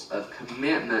 angles of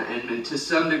commitment and to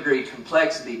some degree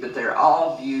complexity, but they're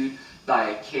all viewed by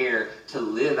a care to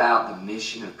live out the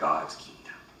mission of God's kingdom.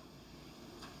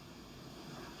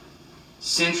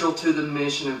 Central to the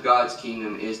mission of God's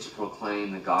kingdom is to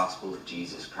proclaim the gospel of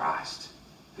Jesus Christ,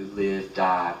 who lived,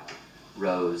 died,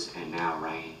 rose, and now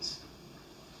reigns.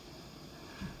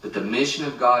 But the mission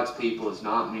of God's people is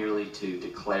not merely to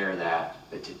declare that,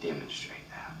 but to demonstrate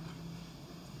that.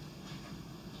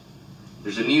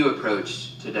 There's a new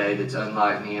approach today that's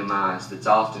unlike Nehemiah's, that's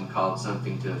often called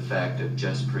something to the effect of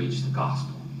just preach the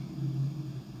gospel.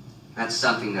 That's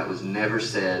something that was never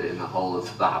said in the whole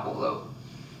of the Bible, though.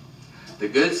 The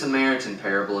Good Samaritan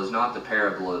parable is not the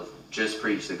parable of just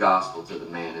preach the gospel to the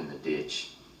man in the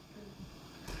ditch.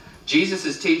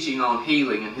 Jesus' teaching on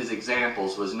healing and his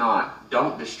examples was not,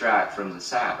 don't distract from the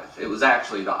Sabbath. It was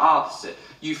actually the opposite.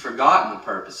 You've forgotten the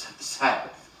purpose of the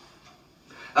Sabbath.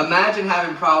 Imagine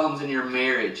having problems in your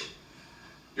marriage.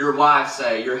 Your wife,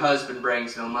 say, your husband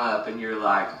brings them up, and you're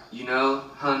like, you know,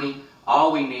 honey,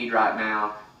 all we need right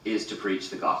now is to preach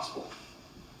the gospel.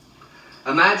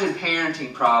 Imagine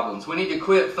parenting problems. We need to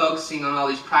quit focusing on all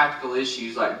these practical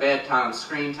issues like bedtime,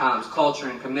 screen times, culture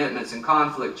and commitments, and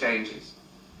conflict changes.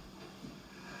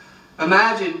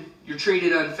 Imagine you're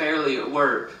treated unfairly at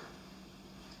work.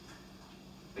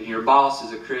 And your boss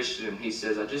is a Christian and he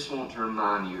says, I just want to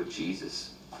remind you of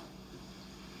Jesus.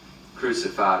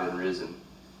 Crucified and risen.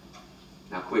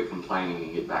 Now quit complaining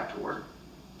and get back to work.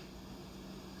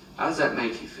 How does that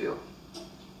make you feel?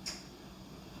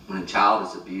 When a child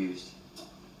is abused.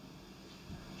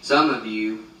 Some of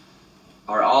you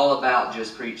are all about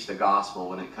just preach the gospel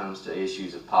when it comes to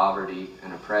issues of poverty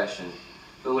and oppression.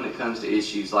 But when it comes to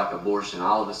issues like abortion,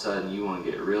 all of a sudden you want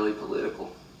to get really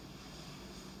political.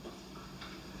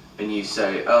 And you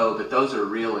say, oh, but those are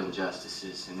real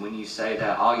injustices. And when you say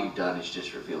that, all you've done is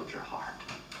just revealed your heart.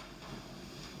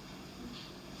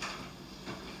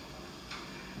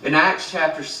 In Acts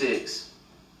chapter 6,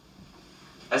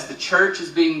 as the church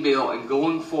is being built and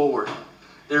going forward,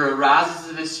 there arises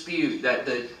a dispute that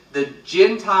the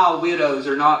Gentile widows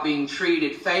are not being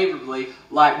treated favorably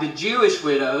like the Jewish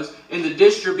widows in the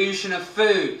distribution of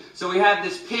food. So we have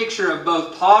this picture of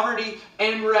both poverty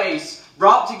and race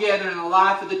brought together in the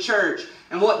life of the church.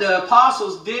 And what the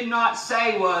apostles did not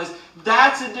say was,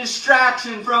 that's a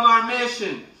distraction from our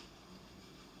mission.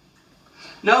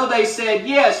 No, they said,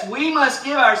 yes, we must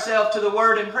give ourselves to the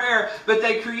Word and prayer, but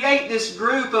they create this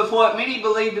group of what many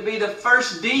believe to be the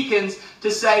first deacons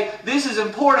to say, this is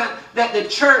important that the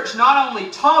church not only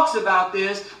talks about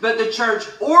this, but the church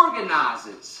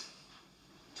organizes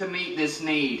to meet this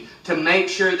need, to make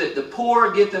sure that the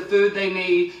poor get the food they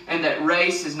need, and that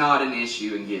race is not an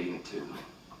issue in getting it to them.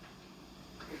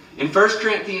 In 1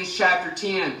 Corinthians chapter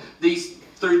 10,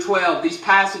 through 12, these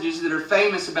passages that are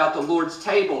famous about the Lord's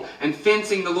table and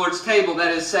fencing the Lord's table,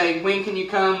 that is saying, when can you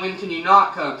come, when can you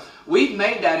not come? We've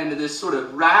made that into this sort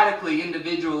of radically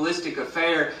individualistic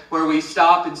affair where we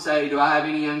stop and say, do I have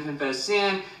any unconfessed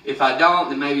sin? If I don't,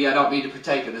 then maybe I don't need to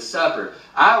partake of the supper.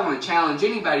 I want to challenge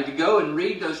anybody to go and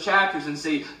read those chapters and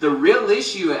see the real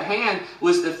issue at hand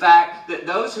was the fact that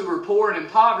those who were poor and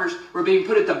impoverished were being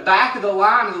put at the back of the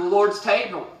line of the Lord's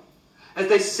table. As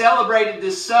they celebrated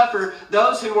this supper,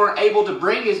 those who weren't able to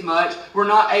bring as much were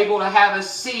not able to have a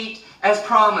seat as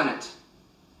prominent.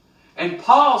 And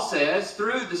Paul says,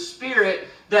 through the Spirit,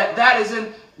 that is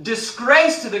a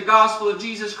disgrace to the gospel of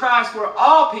Jesus Christ, where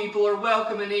all people are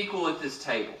welcome and equal at this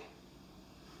table.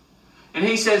 And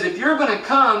he says, if you're going to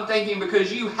come thinking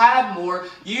because you have more,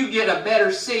 you get a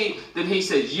better seat, then he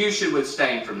says you should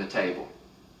abstain from the table.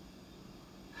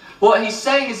 What he's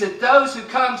saying is that those who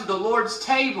come to the Lord's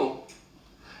table,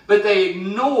 but they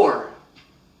ignore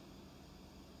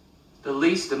the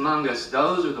least among us,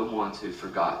 those are the ones who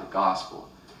forgot the gospel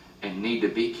and need to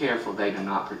be careful they do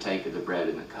not partake of the bread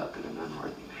and the cup in an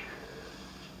unworthy manner.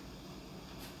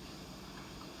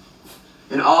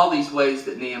 In all these ways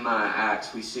that Nehemiah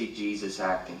acts, we see Jesus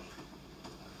acting.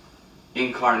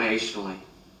 Incarnationally,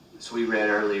 as we read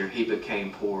earlier, he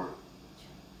became poor.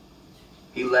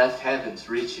 He left heaven's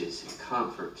riches and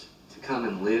comfort to come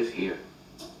and live here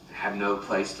and have no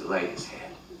place to lay his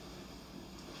head.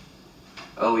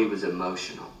 Oh, he was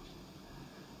emotional.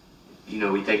 You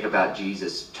know, we think about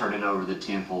Jesus turning over the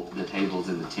tables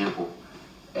in the temple.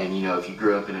 And, you know, if you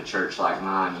grew up in a church like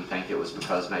mine, you think it was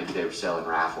because maybe they were selling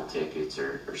raffle tickets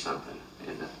or something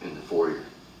in the foyer.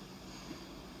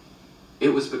 It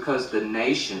was because the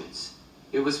nations,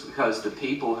 it was because the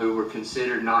people who were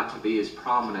considered not to be as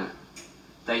prominent,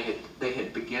 they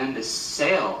had begun to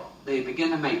sell. They had begun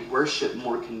to make worship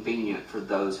more convenient for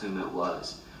those whom it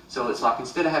was. So it's like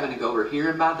instead of having to go over here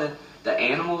and buy the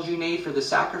animals you need for the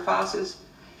sacrifices,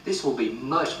 this will be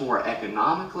much more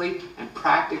economically and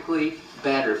practically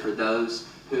better for those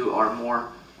who are more,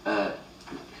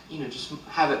 just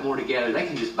have it more together. They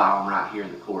can just buy them right here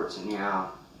in the courts. And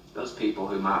those people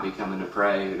who might be coming to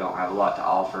pray, who don't have a lot to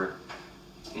offer,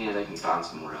 they can find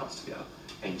somewhere else to go.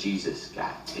 And Jesus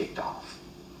got ticked off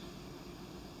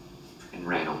and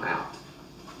ran them out.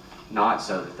 Not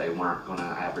so that they weren't going to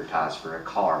advertise for a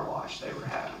car wash they were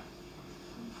having,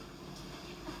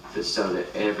 but so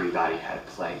that everybody had a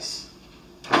place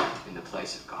in the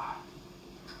place of God.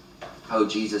 Oh,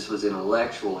 Jesus was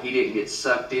intellectual. He didn't get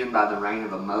sucked in by the rain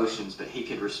of emotions, but he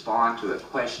could respond to a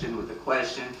question, with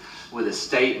a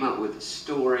statement, with a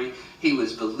story. He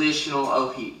was volitional.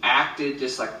 Oh, he acted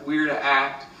just like we're to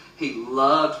act. He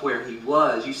loved where he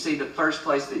was. You see, the first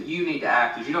place that you need to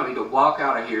act is you don't need to walk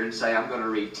out of here and say, I'm going to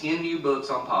read 10 new books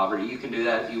on poverty. You can do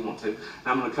that if you want to. And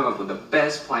I'm going to come up with the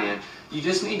best plan. You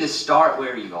just need to start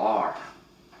where you are.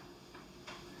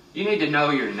 You need to know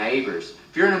your neighbors.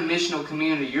 If you're in a missional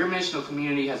community, your missional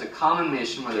community has a common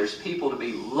mission where there's people to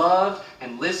be loved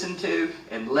and listened to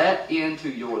and let into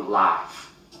your life.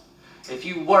 If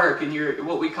you work in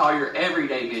what we call your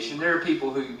everyday mission, there are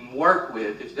people who you can work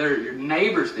with. If they're your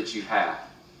neighbors that you have.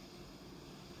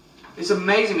 It's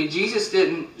amazing. I mean, Jesus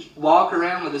didn't walk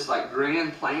around with this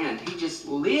grand plan. He just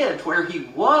lived where he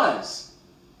was.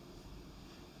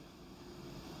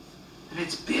 And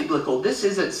it's biblical. This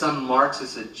isn't some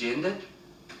Marxist agenda.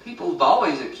 People have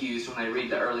always accused when they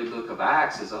read the early book of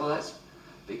Acts is,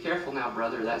 be careful now,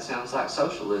 brother, that sounds like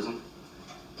socialism.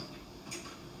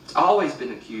 It's always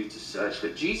been accused of such,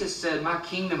 but Jesus said, my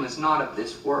kingdom is not of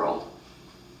this world.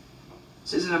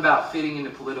 This isn't about fitting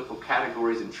into political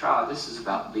categories and tribes. This is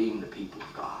about being the people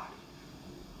of God.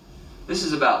 This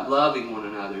is about loving one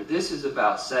another. This is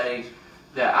about saying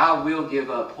that I will give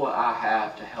up what I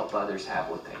have to help others have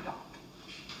what they don't.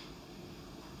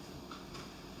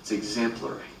 It's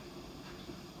exemplary.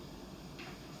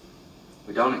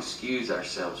 We don't excuse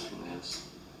ourselves from this.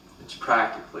 It's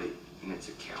practically and it's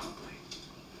accountably.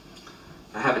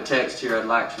 I have a text here I'd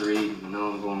like to read. I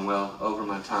know I'm going well over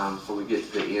my time before we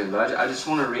get to the end, but I just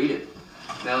want to read it.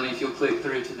 Melanie, if you'll click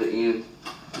through to the end.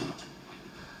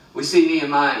 We see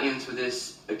Nehemiah ends with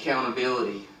this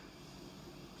accountability.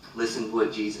 Listen to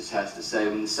what Jesus has to say.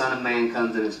 When the Son of Man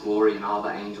comes in his glory and all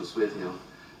the angels with him,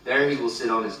 there he will sit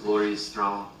on his glorious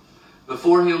throne.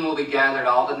 Before him will be gathered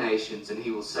all the nations, and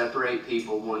he will separate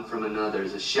people one from another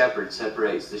as a shepherd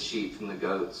separates the sheep from the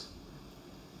goats.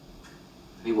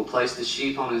 And he will place the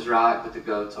sheep on his right, but the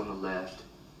goats on the left.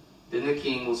 Then the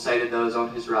king will say to those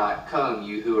on his right, come,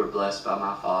 you who are blessed by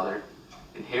my Father,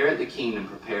 inherit the kingdom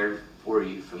prepared for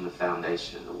you from the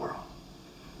foundation of the world.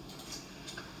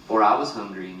 For I was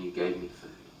hungry, and you gave me food.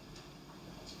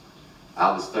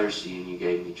 I was thirsty, and you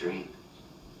gave me drink.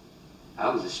 I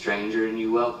was a stranger, and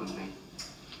you welcomed me.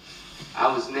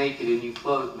 I was naked, and you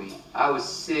clothed me. I was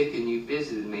sick, and you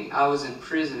visited me. I was in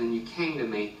prison, and you came to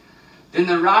me. Then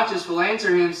the righteous will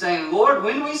answer him, saying, Lord,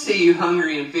 when did we see you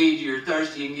hungry and feed you, or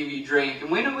thirsty and give you drink?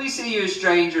 And when did we see you a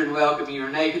stranger and welcome you, or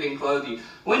naked and clothe you?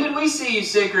 When did we see you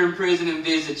sick or in prison and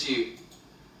visit you?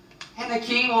 And the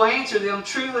king will answer them,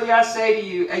 truly I say to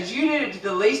you, as you did it to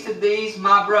the least of these,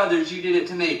 my brothers, you did it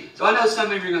to me. So I know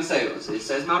some of you are going to say, it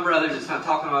says my brothers, it's not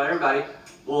talking about everybody.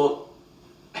 Well,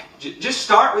 just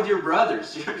start with your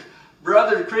brothers.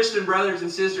 Your Christian brothers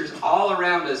and sisters all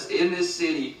around us in this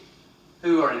city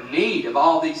who are in need of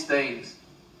all these things.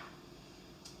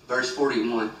 Verse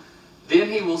 41,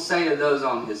 then he will say to those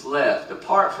on his left,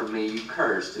 depart from me, you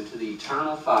cursed, into the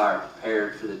eternal fire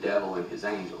prepared for the devil and his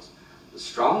angels. The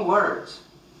strong words.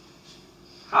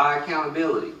 High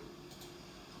accountability.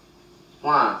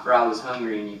 Why? For I was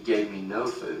hungry and you gave me no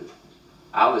food.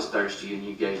 I was thirsty and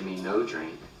you gave me no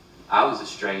drink. I was a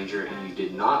stranger and you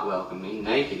did not welcome me,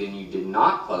 naked and you did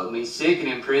not clothe me, sick and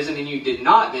in prison and you did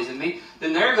not visit me.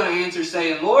 Then they're going to answer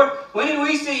saying, Lord, when did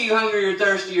we see you hungry or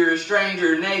thirsty or a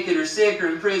stranger or naked or sick or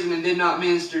in prison and did not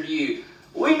minister to you?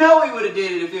 We know we would have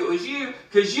did it if it was you,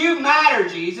 because you matter,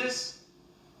 Jesus.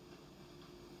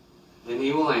 Then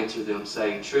he will answer them,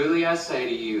 saying, truly I say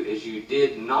to you, as you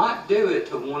did not do it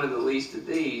to one of the least of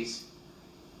these,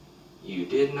 you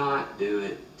did not do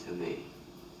it to me.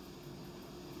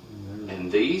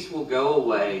 And these will go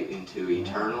away into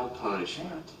eternal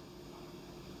punishment,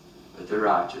 but the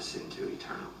righteous into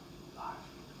eternal life.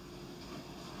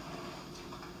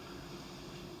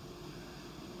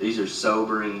 These are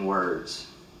sobering words.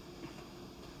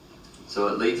 So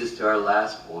it leads us to our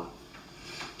last point.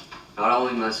 Not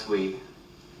only must we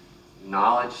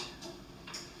acknowledge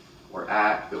or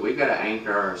act, but we've got to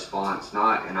anchor our response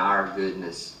not in our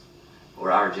goodness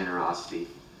or our generosity.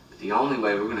 But the only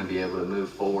way we're going to be able to move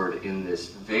forward in this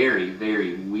very,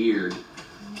 very weird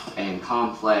and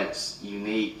complex,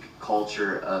 unique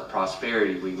culture of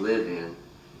prosperity we live in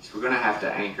is we're going to have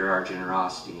to anchor our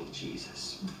generosity in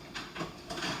Jesus.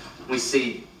 We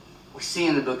see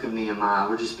in the book of Nehemiah,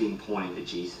 we're just being pointed to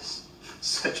Jesus in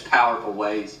such powerful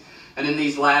ways. And in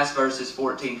these last verses,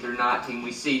 14 through 19,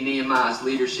 we see Nehemiah's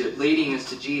leadership leading us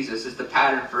to Jesus as the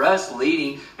pattern for us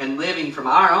leading and living from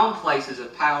our own places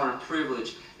of power and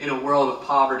privilege in a world of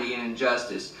poverty and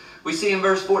injustice. We see in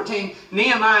verse 14,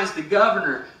 Nehemiah is the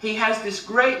governor. He has this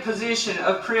great position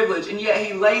of privilege, and yet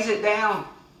he lays it down.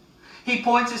 He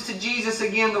points us to Jesus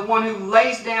again, the one who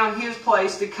lays down his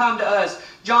place to come to us.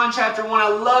 John chapter 1, I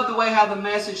love the way how the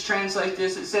Message translates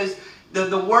this. It says,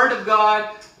 the Word of God,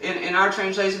 in our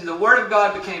translation, the Word of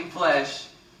God became flesh.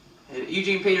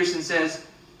 Eugene Peterson says,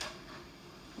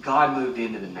 God moved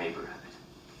into the neighborhood.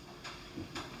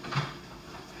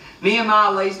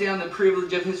 Nehemiah lays down the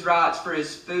privilege of his rights for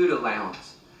his food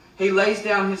allowance. He lays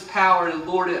down his power to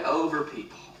lord it over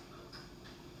people.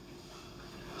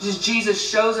 Just Jesus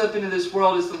shows up into this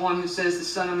world as the one who says the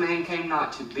Son of Man came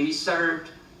not to be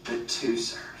served, but to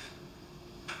serve.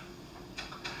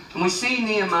 And we see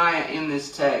Nehemiah in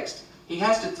this text. He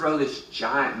has to throw this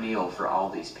giant meal for all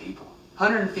these people.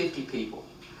 150 people.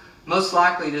 Most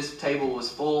likely this table was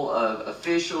full of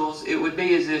officials. It would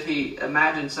be as if he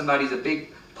imagined somebody's a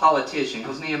big politician,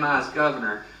 because Nehemiah's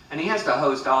governor, and he has to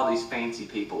host all these fancy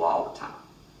people all the time.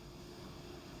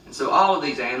 And so all of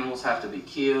these animals have to be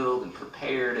killed and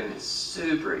prepared, and it's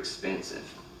super expensive.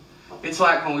 It's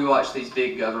like when we watch these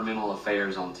big governmental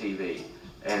affairs on TV.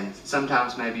 And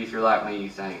sometimes maybe if you're like me, you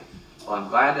think, well, I'm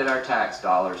glad that our tax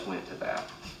dollars went to that.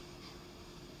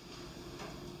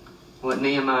 What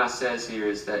Nehemiah says here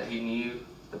is that he knew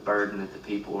the burden that the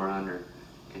people were under,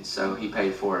 and so he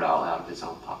paid for it all out of his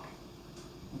own pocket.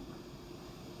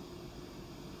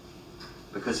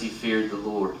 Because he feared the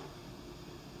Lord.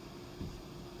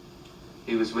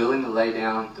 He was willing to lay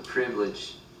down the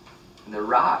privilege and the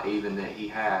right even that he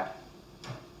had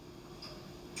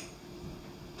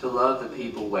to love the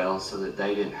people well so that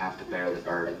they didn't have to bear the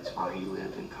burdens while he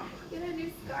lived in comfort. Get a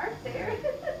new scarf there.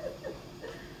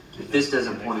 If this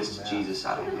doesn't point us to Jesus,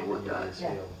 I don't know what does.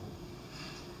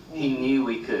 He knew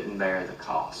we couldn't bear the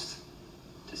cost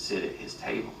to sit at his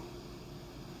table.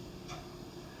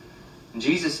 And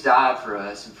Jesus died for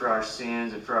us and for our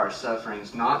sins and for our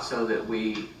sufferings, not so that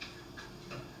we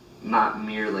might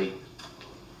merely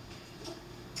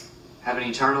have an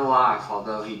eternal life,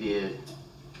 although he did,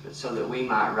 but so that we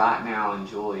might right now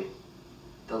enjoy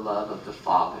the love of the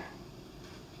Father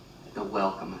and the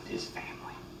welcome of his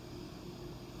family.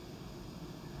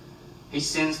 He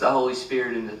sends the Holy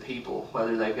Spirit into people,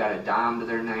 whether they've got a dime to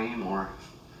their name or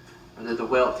they're the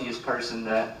wealthiest person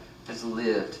that has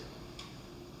lived.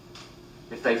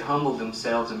 If they've humbled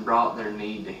themselves and brought their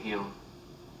need to him.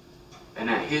 And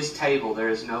at his table, there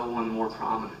is no one more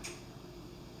prominent.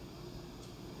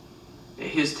 At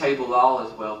his table, all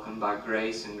is welcomed by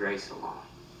grace and grace alone.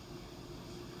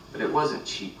 But it wasn't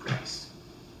cheap grace.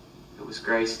 It was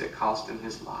grace that cost him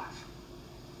his life.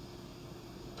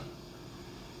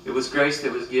 It was grace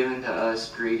that was given to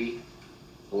us greedy,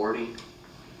 hoarding,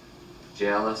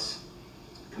 jealous,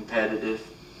 competitive,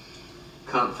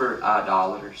 comfort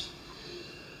idolaters.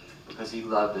 Because he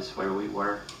loved us where we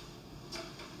were.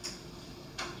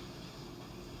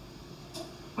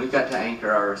 We've got to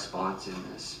anchor our response in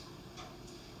this.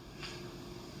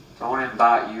 So I want to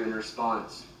invite you in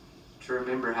response to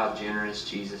remember how generous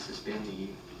Jesus has been to you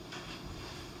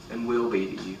and will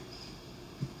be to you.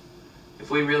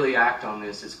 If we really act on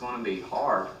this, it's going to be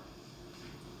hard.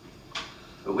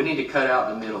 But we need to cut out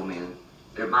the middlemen.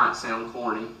 It might sound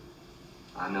corny.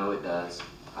 I know it does.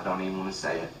 I don't even want to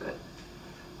say it. But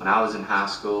when I was in high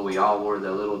school, we all wore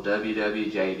the little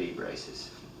WWJD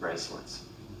bracelets.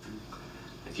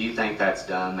 If you think that's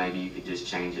dumb, maybe you could just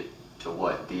change it to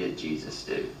what did Jesus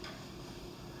do.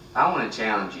 I want to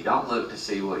challenge you. Don't look to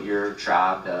see what your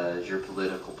tribe does, your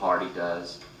political party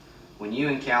does. When you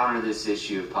encounter this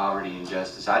issue of poverty and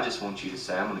justice, I just want you to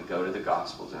say, I'm going to go to the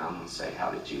Gospels and I'm going to say, how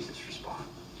did Jesus respond?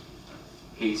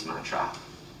 He's my tribe.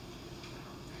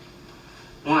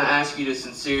 I want to ask you to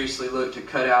sincerely look to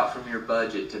cut out from your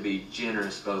budget to be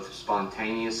generous both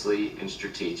spontaneously and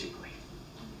strategically.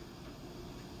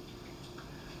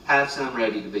 Have some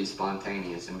ready to be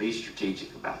spontaneous and be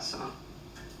strategic about some.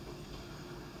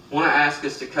 I want to ask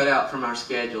us to cut out from our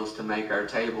schedules to make our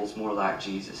tables more like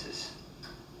Jesus's.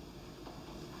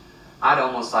 I'd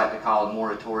almost like to call a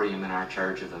moratorium in our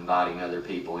church of inviting other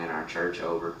people in our church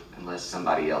over unless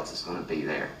somebody else is going to be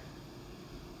there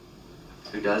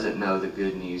who doesn't know the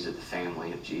good news of the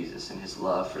family of Jesus and his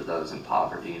love for those in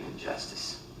poverty and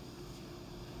injustice.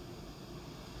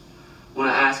 I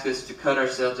want to ask us to cut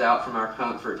ourselves out from our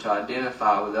comfort to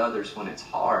identify with others when it's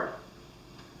hard.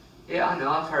 Yeah, I know,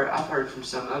 I've heard from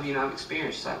some of you and I've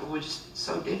experienced that, but we're just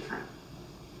so different.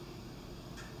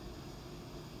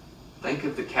 Think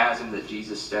of the chasm that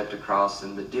Jesus stepped across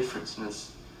and the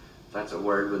differenceness, if that's a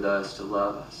word with us, to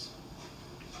love us.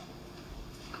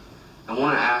 I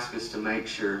want to ask us to make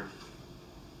sure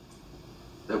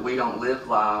that we don't live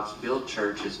lives, build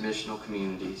churches, missional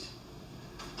communities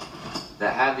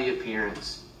that have the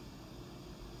appearance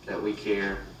that we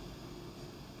care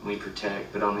and we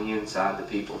protect, but on the inside, the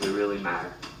people who really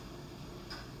matter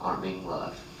aren't being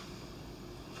loved.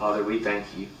 Father, we thank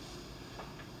you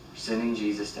for sending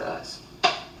Jesus to us.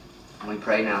 And we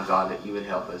pray now, God, that you would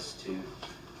help us to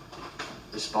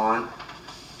respond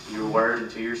to your word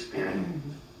and to your spirit,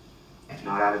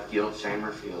 not out of guilt, shame,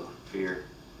 or fear,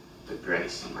 but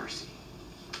grace and mercy.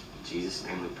 In Jesus'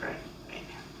 name we pray.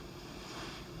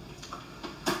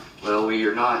 Well, we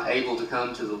are not able to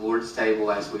come to the Lord's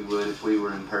table as we would if we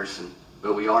were in person,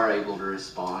 but we are able to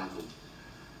respond. And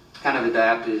kind of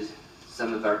adapted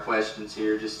some of our questions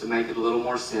here just to make it a little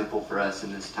more simple for us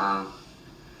in this time.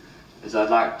 As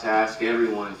I'd like to ask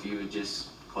everyone if you would just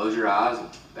close your eyes and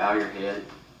bow your head.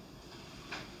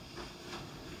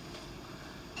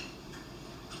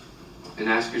 And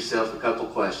ask yourself a couple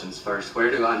questions. First, where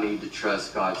do I need to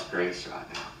trust God's grace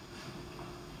right now?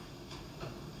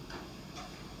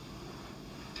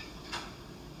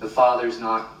 The Father's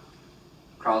not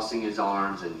crossing his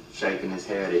arms and shaking his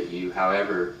head at you,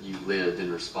 however you lived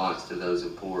in response to those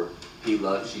in poor. He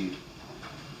loves you.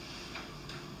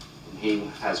 And he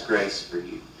has grace for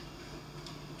you.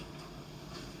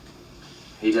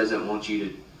 He doesn't want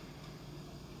you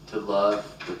to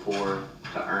love the poor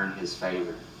to earn his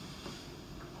favor.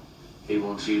 He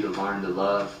wants you to learn to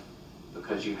love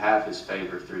because you have his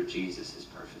favor through Jesus'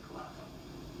 perfect love.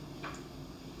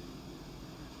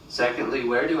 Secondly,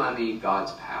 where do I need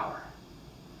God's power?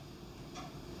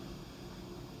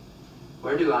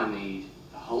 Where do I need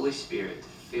the Holy Spirit to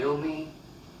fill me,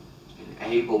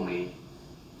 enable me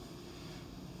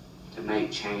to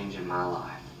make change in my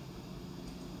life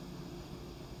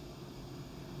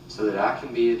so that I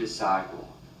can be a disciple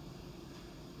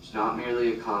who's not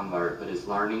merely a convert, but is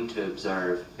learning to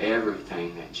observe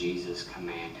everything that Jesus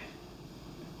commanded?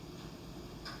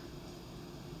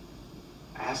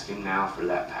 Ask him now for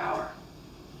that power.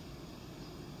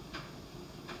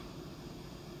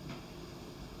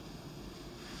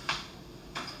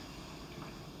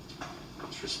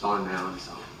 Let's respond now in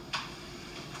song.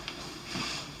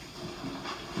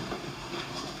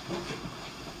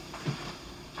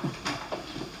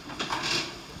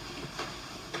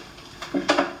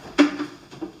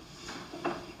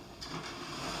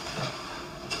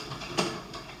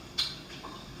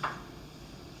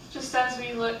 Just as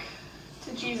we look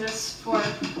to Jesus for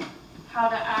how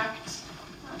to act,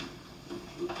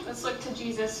 let's look to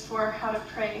Jesus for how to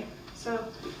pray. So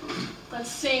let's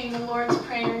sing the Lord's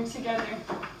Prayer together.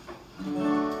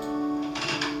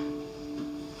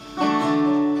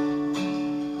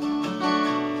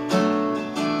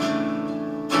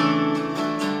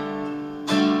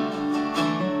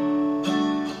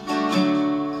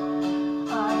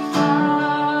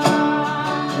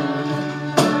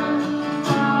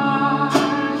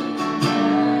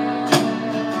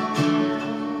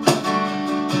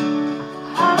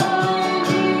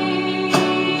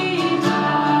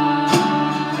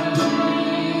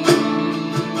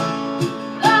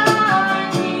 Ah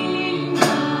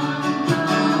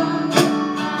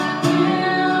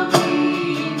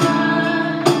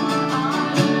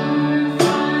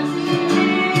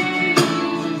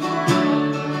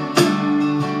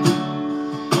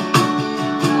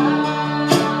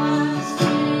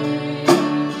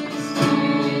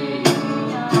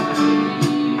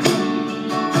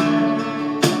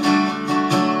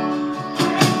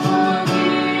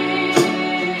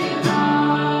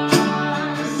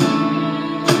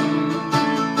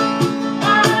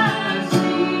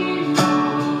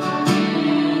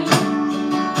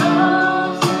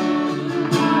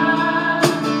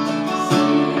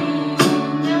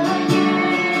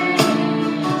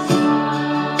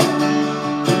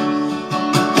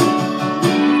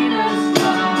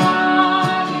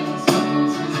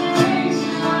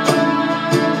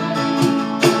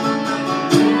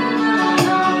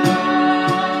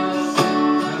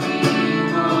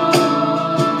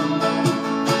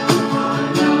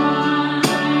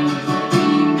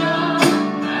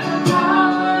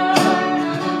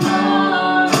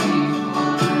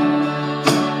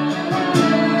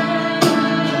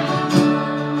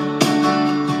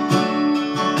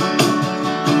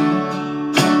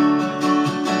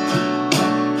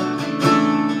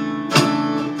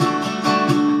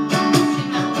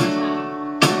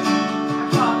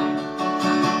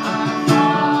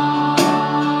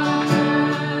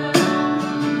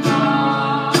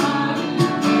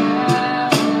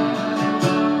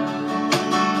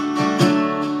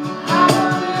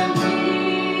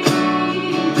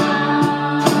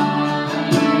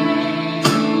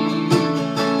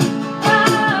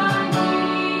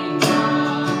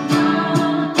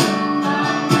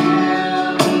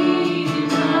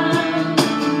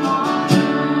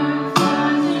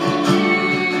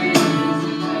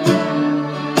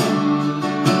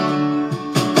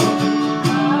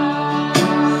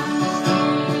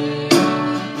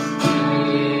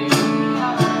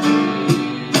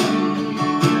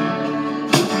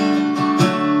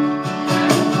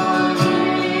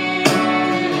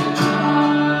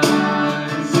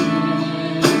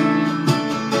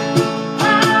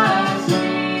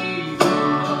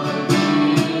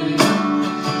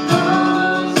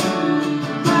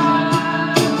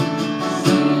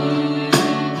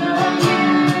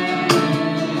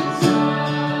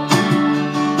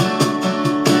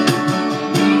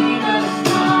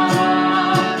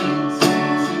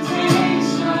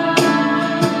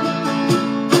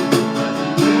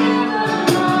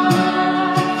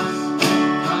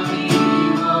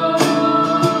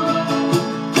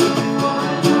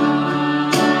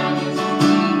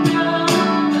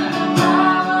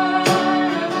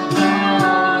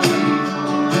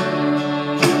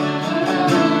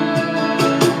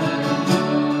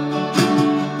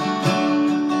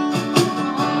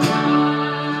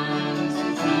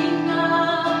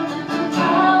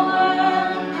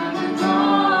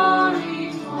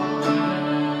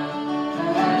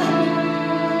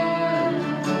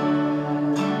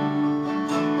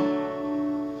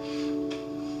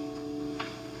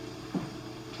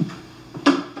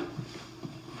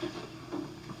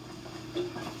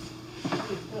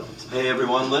Hey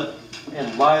everyone,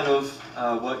 in light of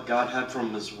what God had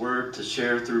from His Word to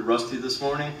share through Rusty this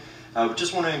morning, we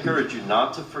just want to encourage you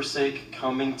not to forsake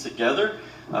coming together,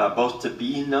 both to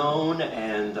be known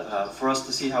and for us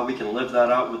to see how we can live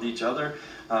that out with each other,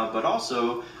 but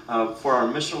also for our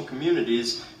missional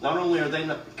communities. Not only are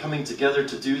they coming together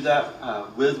to do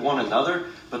that with one another,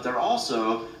 but they're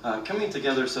also coming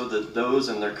together so that those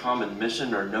in their common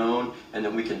mission are known and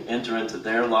that we can enter into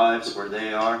their lives where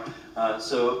they are.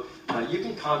 So you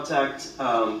can contact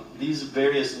these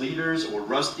various leaders or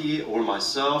Rusty or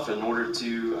myself in order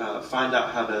to find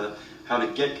out how to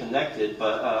get connected.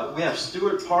 But we have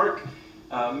Stewart Park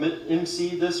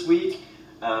MC this week.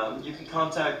 You can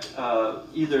contact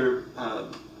either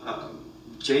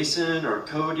Jason or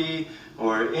Cody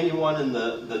or anyone in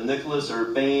the Nicholas or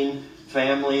Bain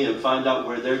family and find out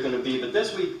where they're going to be. But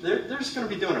this week, they're just going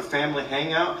to be doing a family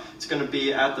hangout. It's going to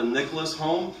be at the Nicholas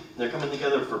home. They're coming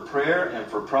together for prayer and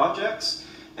for projects.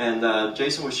 And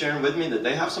Jason was sharing with me that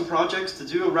they have some projects to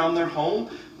do around their home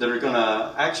that are going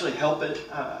to actually help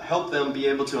them be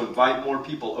able to invite more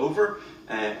people over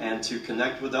and to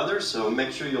connect with others. So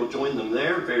make sure you'll join them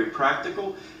there. Very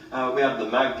practical. We have the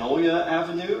Magnolia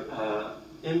Avenue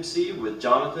MC with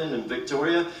Jonathan and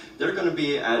Victoria. They're going to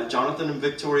be at Jonathan and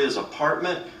Victoria's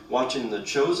apartment watching The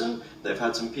Chosen. They've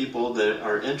had some people that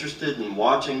are interested in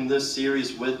watching this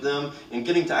series with them and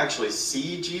getting to actually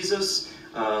see Jesus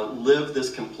live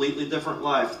this completely different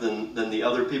life than the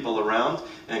other people around,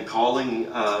 and calling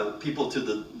people to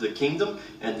the kingdom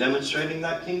and demonstrating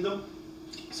that kingdom.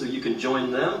 So you can join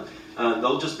them.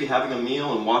 They'll just be having a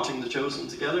meal and watching The Chosen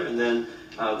together. And then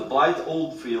the Blythe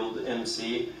Oldfield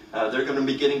MC, they're going to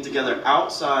be getting together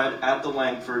outside at the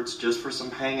Langfords just for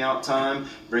some hangout time.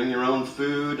 Bring your own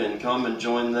food and come and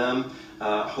join them.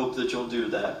 Hope that you'll do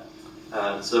that.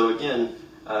 So again,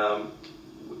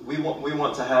 we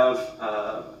want to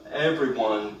have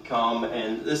everyone come,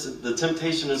 and the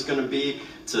temptation is going to be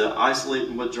to isolate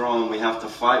and withdraw, and we have to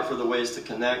fight for the ways to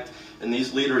connect. And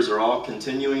these leaders are all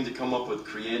continuing to come up with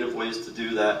creative ways to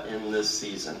do that in this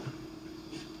season.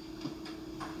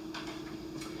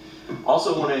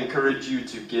 Also want to encourage you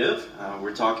to give.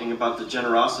 We're talking about the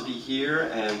generosity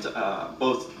here, and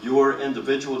both your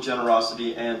individual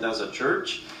generosity and as a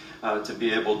church to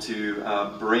be able to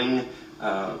bring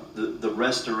the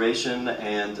restoration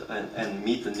and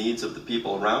meet the needs of the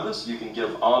people around us. You can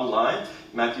give online,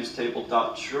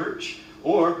 MatthewsTable.church,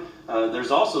 or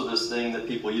there's also this thing that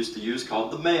people used to use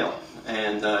called the mail.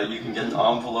 And you can get an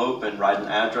envelope and write an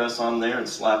address on there and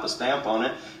slap a stamp on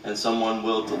it, and someone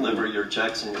will deliver your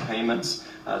checks and your payments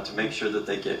to make sure that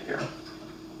they get here.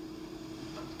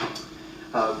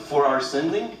 For our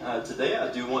sending today,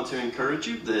 I do want to encourage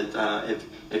you that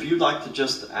if you'd like to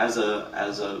just, as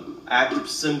a act of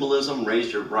symbolism,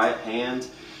 raise your right hand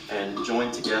and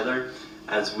join together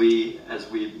as we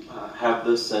have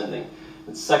this sending.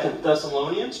 In 2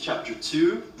 Thessalonians chapter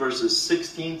 2, verses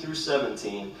 16 through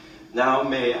 17. Now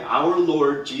may our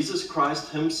Lord Jesus Christ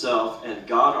Himself and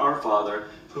God our Father,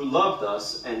 who loved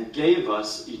us and gave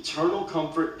us eternal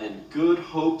comfort and good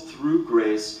hope through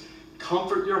grace,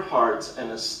 comfort your hearts and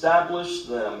establish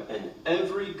them in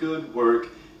every good work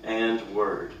and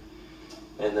word.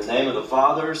 In the name of the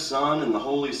Father, Son, and the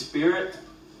Holy Spirit,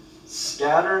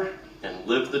 scatter and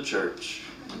live the church.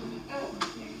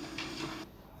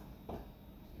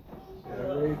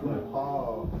 I read my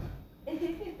Paul.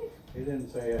 He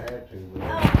didn't say I had to.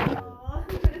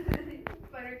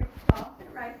 But